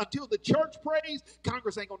something. Until the church prays,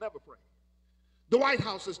 Congress ain't going to never pray. The White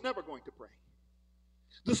House is never going to pray.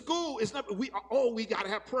 The school is never, we got to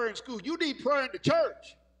have prayer in school. You need prayer in the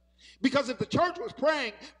church. Because if the church was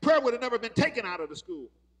praying, prayer would have never been taken out of the school.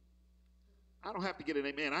 I don't have to get an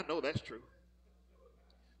amen. I know that's true.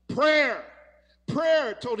 Prayer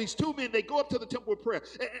told these 2 men, they go up to the temple of prayer.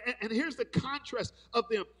 And here's the contrast of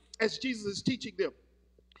them as Jesus is teaching them.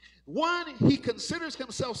 One, he considers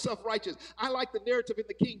himself self-righteous. I like the narrative in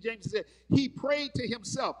the King James. It said he prayed to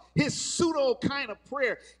himself. His pseudo kind of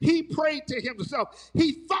prayer. He prayed to himself.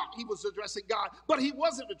 He thought he was addressing God, but he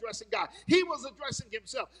wasn't addressing God. He was addressing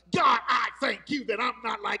himself. God, I thank you that I'm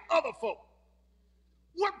not like other folk.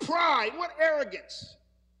 What pride, what arrogance.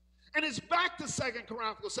 And it's back to 2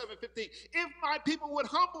 Chronicles 7:15. If my people would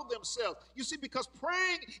humble themselves. You see, because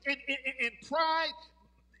praying in pride,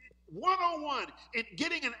 101 in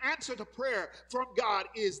getting an answer to prayer from God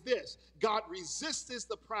is this: God resists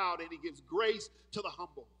the proud and he gives grace to the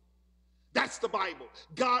humble. That's the Bible.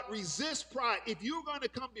 God resists pride. If you're going to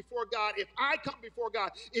come before God, if I come before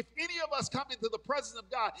God, if any of us come into the presence of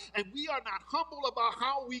God and we are not humble about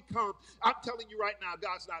how we come, I'm telling you right now,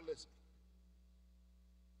 God's not listening.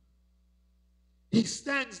 He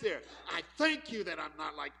stands there. I thank you that I'm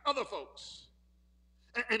not like other folks.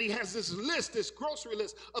 And he has this list, this grocery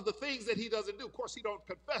list of the things that he doesn't do. Of course, he don't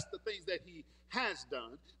confess the things that he has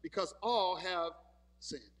done because all have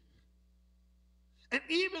sinned. And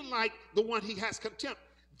even like the one he has contempt,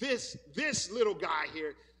 this little guy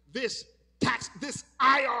here, this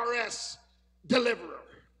IRS deliverer,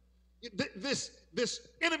 this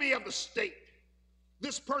enemy of the state,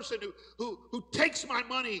 this person who takes my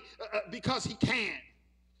money because he can.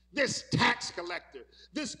 This tax collector,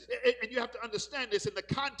 and you have to understand this in the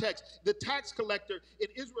context. The tax collector in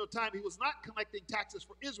Israel time, he was not collecting taxes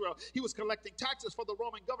for Israel. He was collecting taxes for the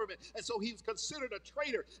Roman government. And so he was considered a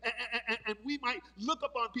traitor. And we might look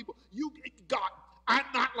upon people, God, I'm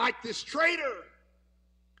not like this traitor.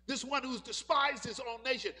 This one who's despised his own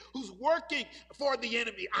nation, who's working for the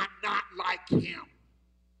enemy. I'm not like him.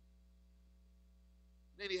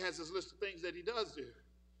 Then he has this list of things that he does do.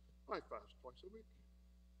 I fast twice a week.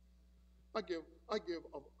 I give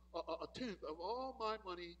a tenth of all my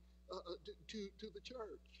money to the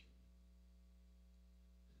church.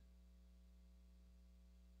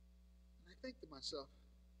 And I think to myself,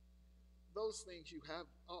 those things you have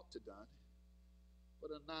ought to done,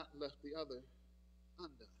 but are not left the other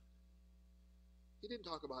undone. He didn't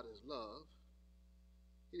talk about his love.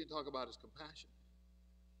 He didn't talk about his compassion.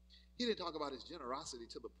 He didn't talk about his generosity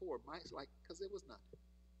to the poor, because there was none.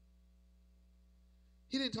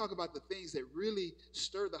 He didn't talk about the things that really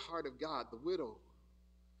stir the heart of God, the widow,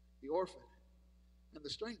 the orphan, and the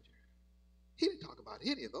stranger. He didn't talk about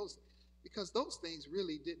any of those because those things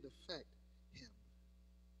really didn't affect him.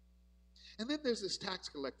 And then there's this tax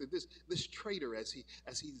collector, this traitor as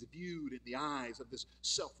he's viewed in the eyes of this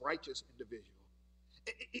self-righteous individual.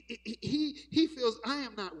 He feels, I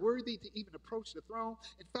am not worthy to even approach the throne.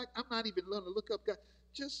 In fact, I'm not even going to look up God.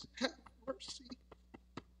 Just have mercy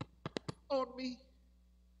on me.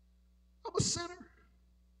 I'm a sinner.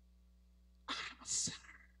 I am a sinner.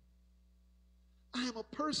 I am a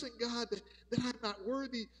person, God, that I'm not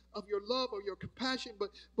worthy of your love or your compassion,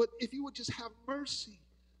 but if you would just have mercy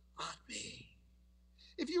on me.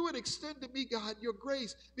 If you would extend to me, God, your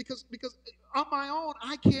grace, because on my own,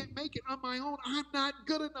 I can't make it. On my own, I'm not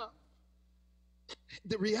good enough.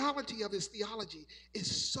 The reality of his theology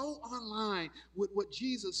is so online with what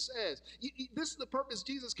Jesus says. This is the purpose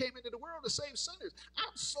Jesus came into the world, to save sinners.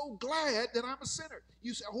 I'm so glad that I'm a sinner.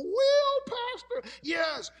 You say, well, Pastor,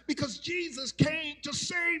 yes, because Jesus came to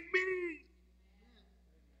save me.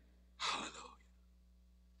 Hallelujah.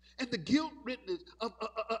 And the guilt written of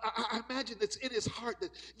I imagine that's in his heart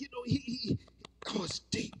that, it's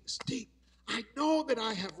deep, it's deep. I know that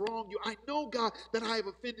I have wronged you. I know, God, that I have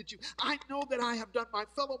offended you. I know that I have done my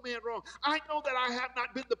fellow man wrong. I know that I have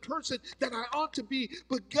not been the person that I ought to be.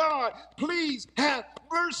 But God, please have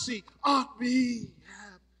mercy on me.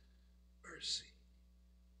 Have mercy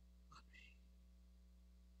on me.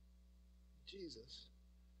 Jesus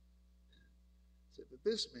said that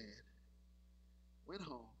this man went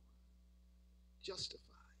home justified.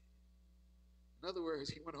 In other words,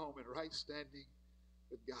 he went home in right standing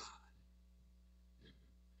with God.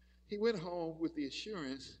 He went home with the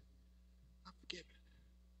assurance, I'm forgiven.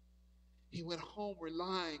 He went home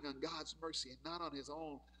relying on God's mercy and not on his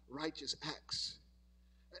own righteous acts.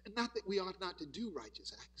 Not that we ought not to do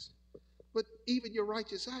righteous acts, but even your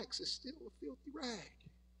righteous acts is still a filthy rag.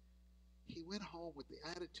 He went home with the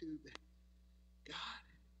attitude that, God,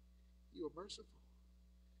 you are merciful.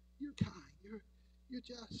 You're kind. You're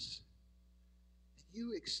just. And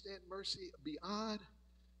you extend mercy beyond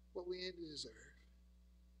what we deserve.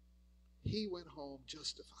 He went home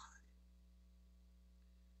justified.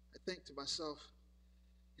 I think to myself,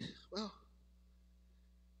 well,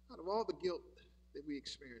 out of all the guilt that we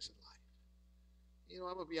experience in life,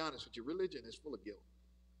 I'm going to be honest with you, religion is full of guilt.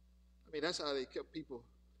 I mean, that's how they kept people,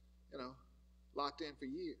 locked in for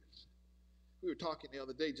years. We were talking the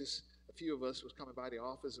other day, just a few of us was coming by the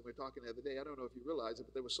office, and we were talking the other day. I don't know if you realize it,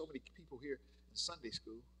 but there were so many people here in Sunday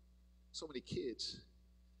school, so many kids.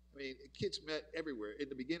 I mean, kids met everywhere. In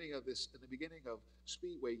the beginning of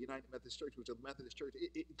Speedway United Methodist Church, which is a Methodist church,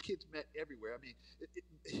 kids met everywhere. I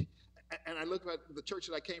mean, And I look at the church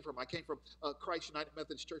that I came from. I came from Christ United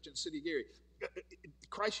Methodist Church in the city of Gary.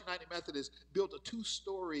 Christ United Methodist built a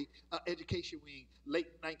 2-story education wing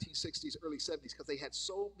late 1960s, early 70s because they had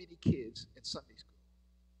so many kids in Sunday school.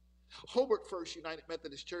 Hobart First United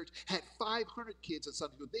Methodist Church had 500 kids in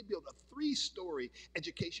Sunday school. They built a 3-story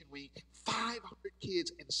education wing, 500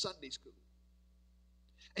 kids in Sunday school.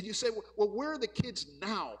 And you say, well, where are the kids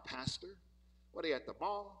now, Pastor? Well, they're at the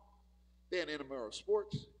mall. They're in intramural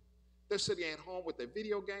sports. They're sitting at home with their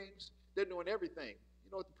video games. They're doing everything.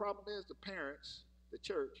 You know what the problem is? The parents, the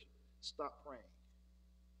church, stop praying.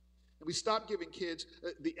 And we stop giving kids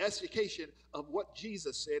the education of what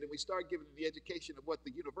Jesus said, and we start giving them the education of what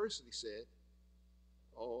the university said.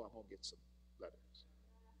 Oh, I'm going to get some letters.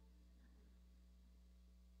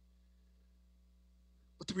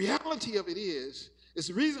 But the reality of it is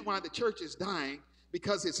the reason why the church is dying,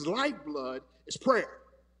 because its lifeblood is prayer.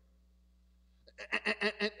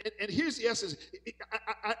 And here's the essence.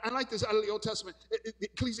 I like this out of the Old Testament.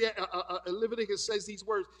 Leviticus says these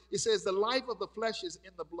words. It says, the life of the flesh is in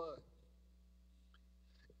the blood.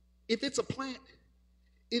 If it's a plant,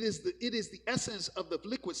 it is the essence of the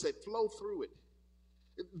liquids that flow through it.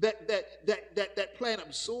 That plant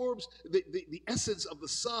absorbs the essence of the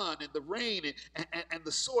sun and the rain and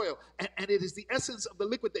the soil. And it is the essence of the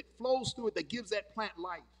liquid that flows through it that gives that plant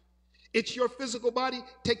life. It's your physical body.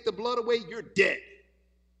 Take the blood away, you're dead.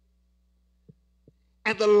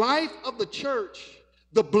 And the life of the church,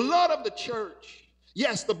 the blood of the church,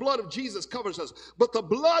 yes, the blood of Jesus covers us, but the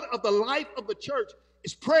blood of the life of the church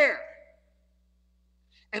is prayer.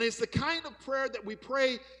 And it's the kind of prayer that we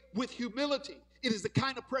pray with humility. It is the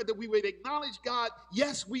kind of prayer that we would acknowledge, God,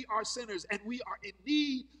 yes, we are sinners and we are in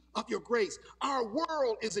need of your grace. Our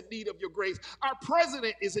world is in need of your grace. Our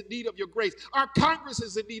president is in need of your grace. Our Congress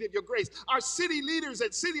is in need of your grace. Our city leaders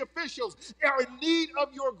and city officials are in need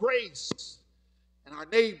of your grace. And our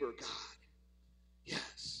neighbor, God,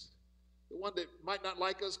 yes, the one that might not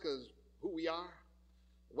like us because who we are,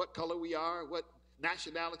 what color we are, what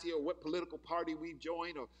nationality or what political party we've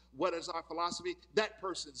joined or what is our philosophy, that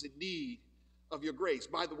person's in need of your grace.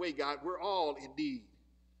 By the way, God, we're all in need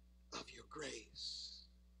of your grace.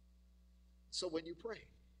 So when you pray,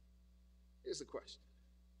 here's the question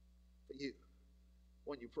for you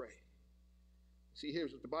when you pray. See,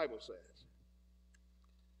 here's what the Bible says.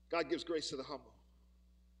 God gives grace to the humble.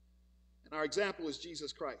 And our example is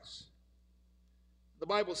Jesus Christ. The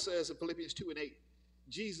Bible says in Philippians 2:8,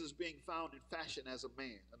 Jesus being found in fashion as a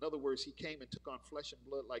man. In other words, he came and took on flesh and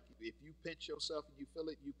blood like you. If you pinch yourself and you feel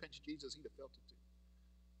it, you pinch Jesus, he'd have felt it too.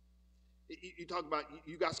 You talk about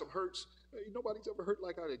you got some hurts. Nobody's ever hurt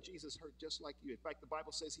like I did. Jesus hurt just like you. In fact, the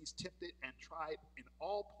Bible says he's tempted and tried in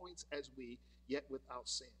all points as we, yet without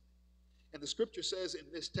sin. And the scripture says in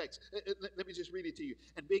this text, let me just read it to you.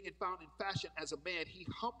 And being found in fashion as a man, he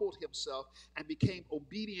humbled himself and became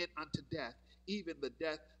obedient unto death, even the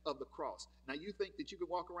death of the cross. Now you think that you can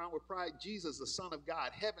walk around with pride? Jesus, the Son of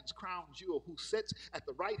God, heaven's crown jewel, who sits at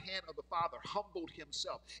the right hand of the Father, humbled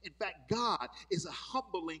himself. In fact, God is a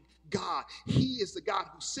humbling God. He is the God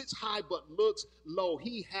who sits high but looks low.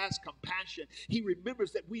 He has compassion. He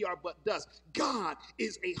remembers that we are but dust. God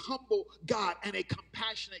is a humble God and a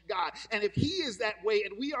compassionate God. And if he is that way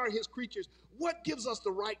and we are his creatures, what gives us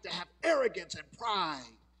the right to have arrogance and pride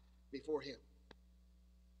before him?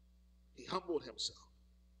 He humbled himself.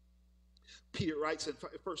 Peter writes in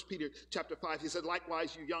 1 Peter chapter 5, he said,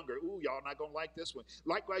 likewise you younger, ooh, y'all not going to like this one.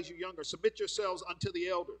 Likewise you younger, submit yourselves unto the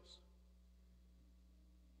elders.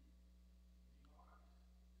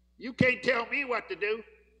 You can't tell me what to do.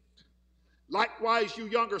 Likewise you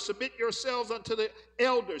younger, submit yourselves unto the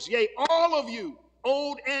elders. Yea, all of you,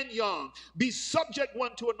 old and young, be subject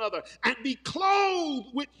one to another, and be clothed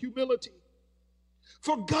with humility.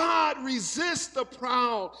 For God resists the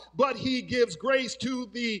proud, but he gives grace to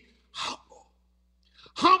the humble.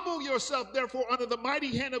 Humble yourself, therefore, under the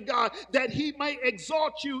mighty hand of God, that he may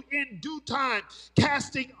exalt you in due time,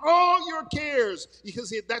 casting all your cares.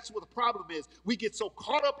 Because that's what the problem is. We get so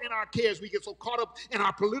caught up in our cares. We get so caught up in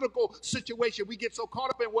our political situation. We get so caught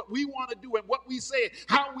up in what we want to do and what we say,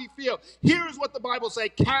 how we feel. Here's what the Bible says.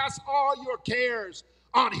 Cast all your cares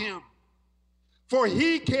on him, for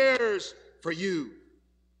he cares for you.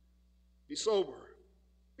 Be sober.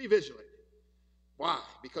 Be vigilant. Why?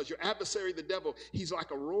 Because your adversary, the devil, he's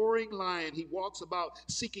like a roaring lion. He walks about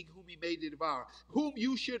seeking whom he may devour, whom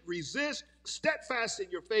you should resist, steadfast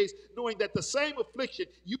in your faith, knowing that the same affliction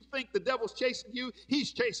you think the devil's chasing you,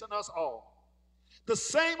 he's chasing us all. The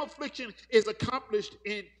same affliction is accomplished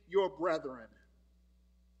in your brethren.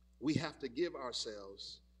 We have to give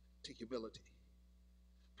ourselves to humility.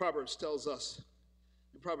 Proverbs tells us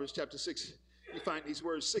In Proverbs chapter 6, you find these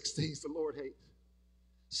words: 6 things the Lord hates.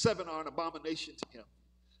 7 are an abomination to him.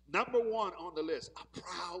 Number 1 on the list, a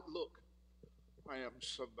proud look. I am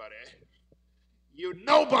somebody. You're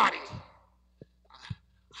nobody.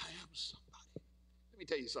 I am somebody. Let me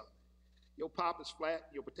tell you something. Your pop is flat,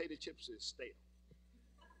 your potato chips is stale.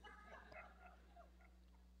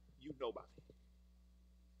 You nobody.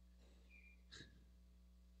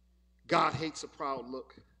 God hates a proud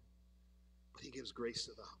look, but he gives grace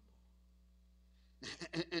to the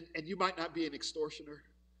humble. And you might not be an extortioner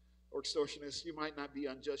or extortionist. You might not be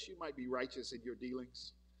unjust. You might be righteous in your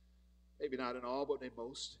dealings. Maybe not in all, but in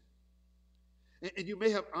most. And you may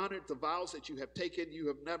have honored the vows that you have taken. You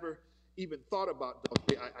have never even thought about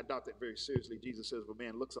adultery. I doubt that very seriously. Jesus says, if a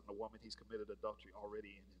man looks on a woman, he's committed adultery already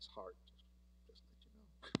in his heart. Just let you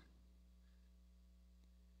know.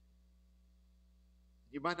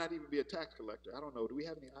 You might not even be a tax collector. I don't know. Do we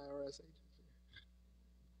have any IRS agents here?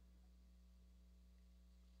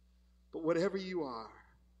 But whatever you are,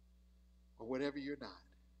 or whatever you're not,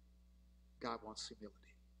 God wants humility.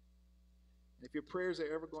 And if your prayers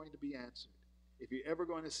are ever going to be answered, if you're ever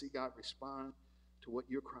going to see God respond to what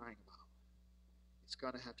you're crying about, it's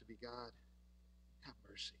going to have to be, God, have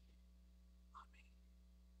mercy on me.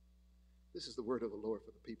 This is the word of the Lord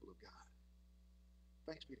for the people of God.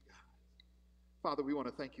 Thanks be to God. Father, we want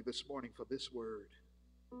to thank you this morning for this word.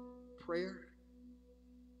 Prayer,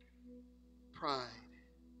 pride,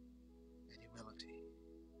 and humility.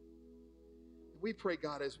 And we pray,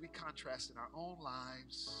 God, as we contrast in our own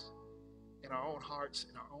lives, in our own hearts,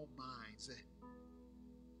 in our own minds, that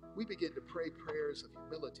we begin to pray prayers of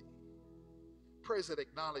humility, prayers that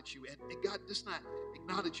acknowledge you. And God does not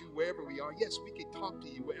acknowledge you wherever we are. Yes, we can talk to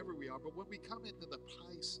you wherever we are, but when we come into the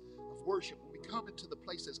place of worship, when we come into the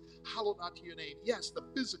places hallowed not to your name, yes, the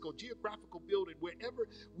physical, geographical building, wherever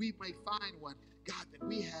we may find one, God, that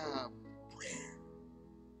we have prayer.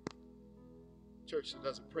 Church that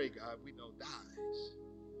doesn't pray, God, we know dies.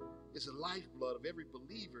 It's the lifeblood of every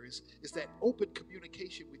believer. It's that open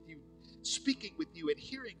communication with you, speaking with you and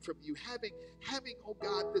hearing from you, having, oh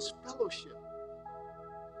God, this fellowship.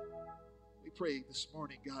 We pray this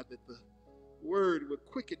morning, God, that the word will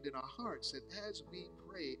quicken in our hearts, and as we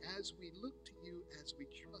pray, as we look to you, as we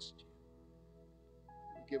trust you,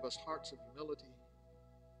 you give us hearts of humility,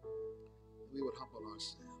 and we would humble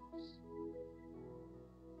ourselves.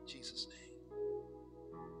 In Jesus' name.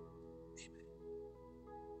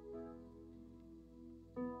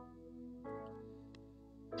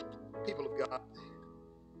 People of God,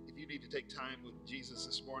 if you need to take time with Jesus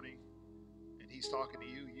this morning and he's talking to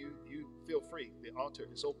you, you feel free. The altar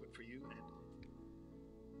is open for you, and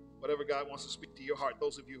whatever God wants to speak to your heart,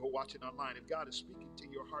 those of you who are watching online, if God is speaking to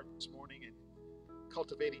your heart this morning and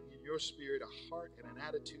cultivating in your spirit a heart and an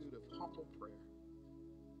attitude of humble prayer,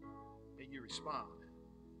 may you respond,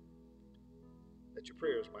 that your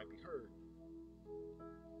prayers might be heard,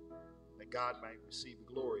 that God might receive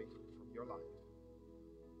the glory from your life.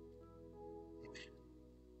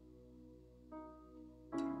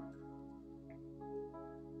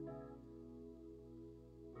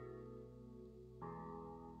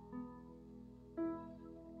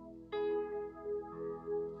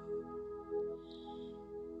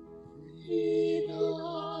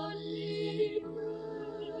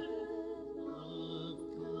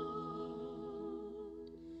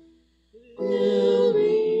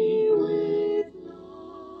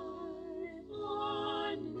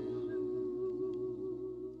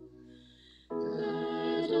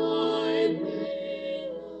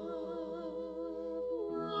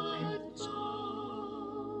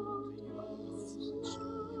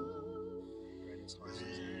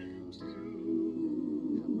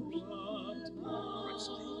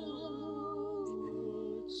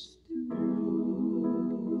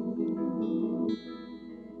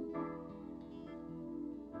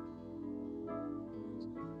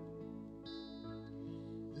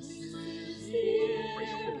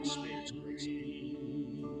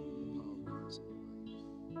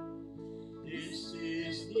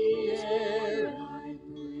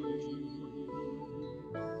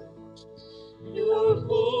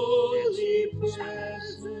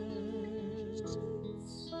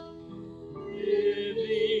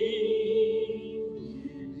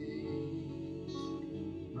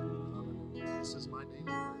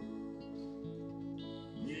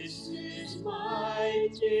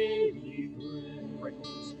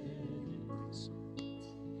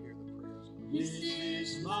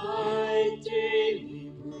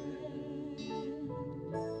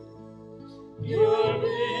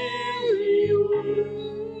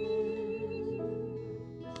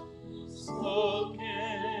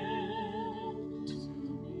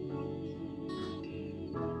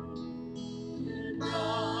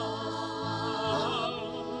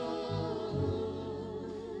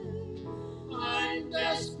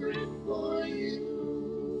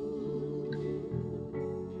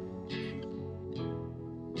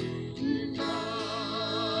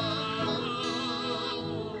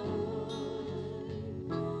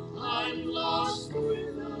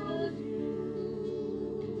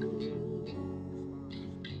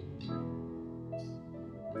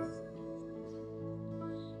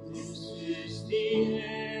 the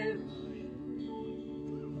air I breathe.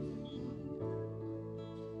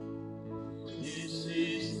 This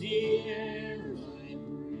is the air I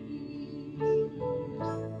breathe.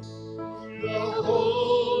 The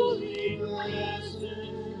holy presence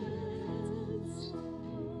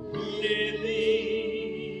living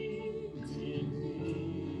in me.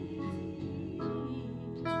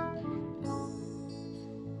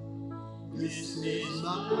 This is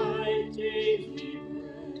my daily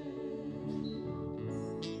bread.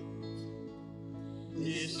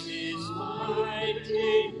 This is my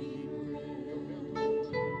daily bread.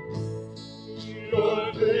 Your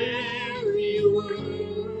very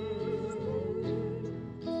word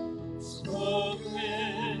spoken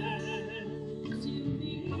to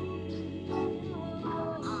me.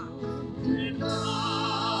 And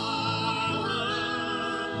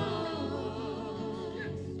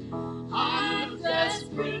I'm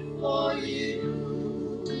desperate for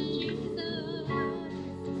you, Jesus.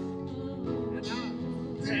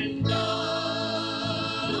 And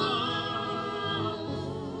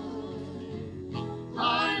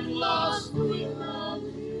I'm lost without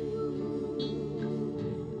you.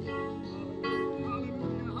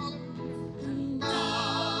 And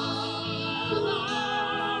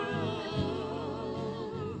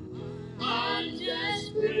I'm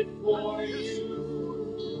desperate for you.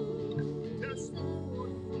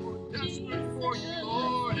 Desperate for you,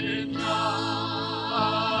 Lord. And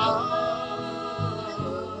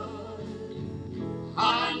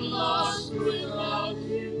I'm lost without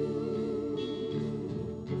you.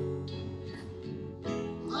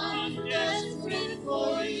 I'm desperate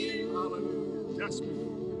for you. Hallelujah. Desperate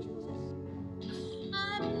for you, Jesus.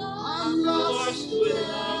 I'm lost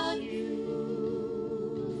without you.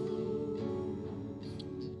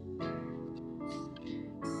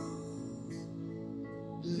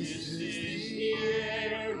 This is the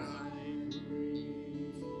air I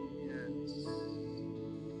breathe. Yes.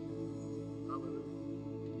 Hallelujah.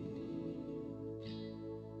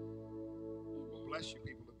 Well, bless you,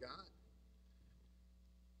 people of God.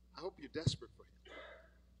 I hope you're desperate for Him.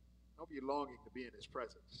 I hope you're longing to be in His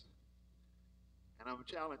presence. And I'm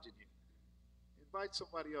challenging you. Invite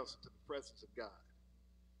somebody else into the presence of God.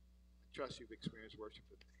 I trust you've experienced worship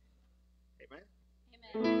today. Amen?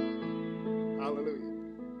 Amen. Hallelujah.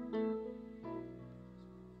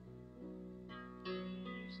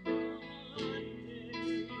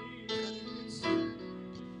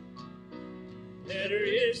 There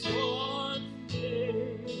is one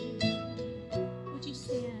day. Would you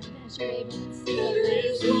stand as you're able to stand? There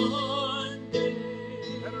is one day.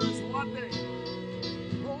 There is one day.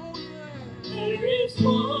 Oh, yeah. There is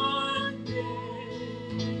one day.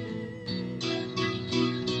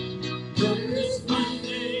 There is one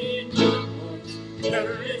day in your heart.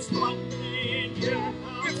 There is one day in your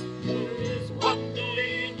house. There is one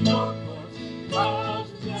day in your heart.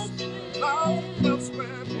 Thousands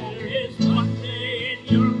elsewhere. There is one day in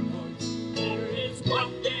your heart. There is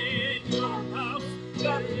one day in your house.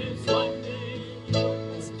 There is one day in your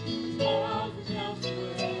heart. Thousands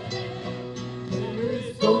elsewhere. There is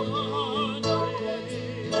one day.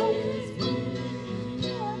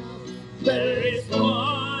 There is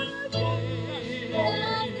one day.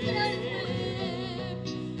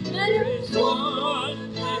 There is one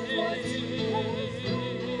day.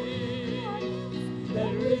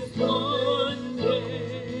 There is one day.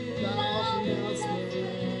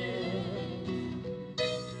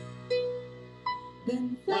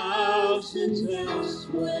 Then thousands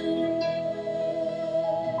elsewhere.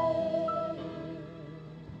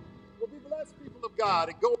 Well, be blessed, people of God,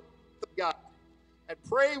 and go with God and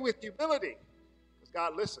pray with humility, because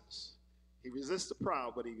God listens. He resists the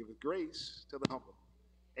proud, but He gives grace to the humble.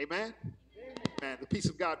 Amen? Amen. The peace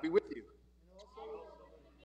of God be with you.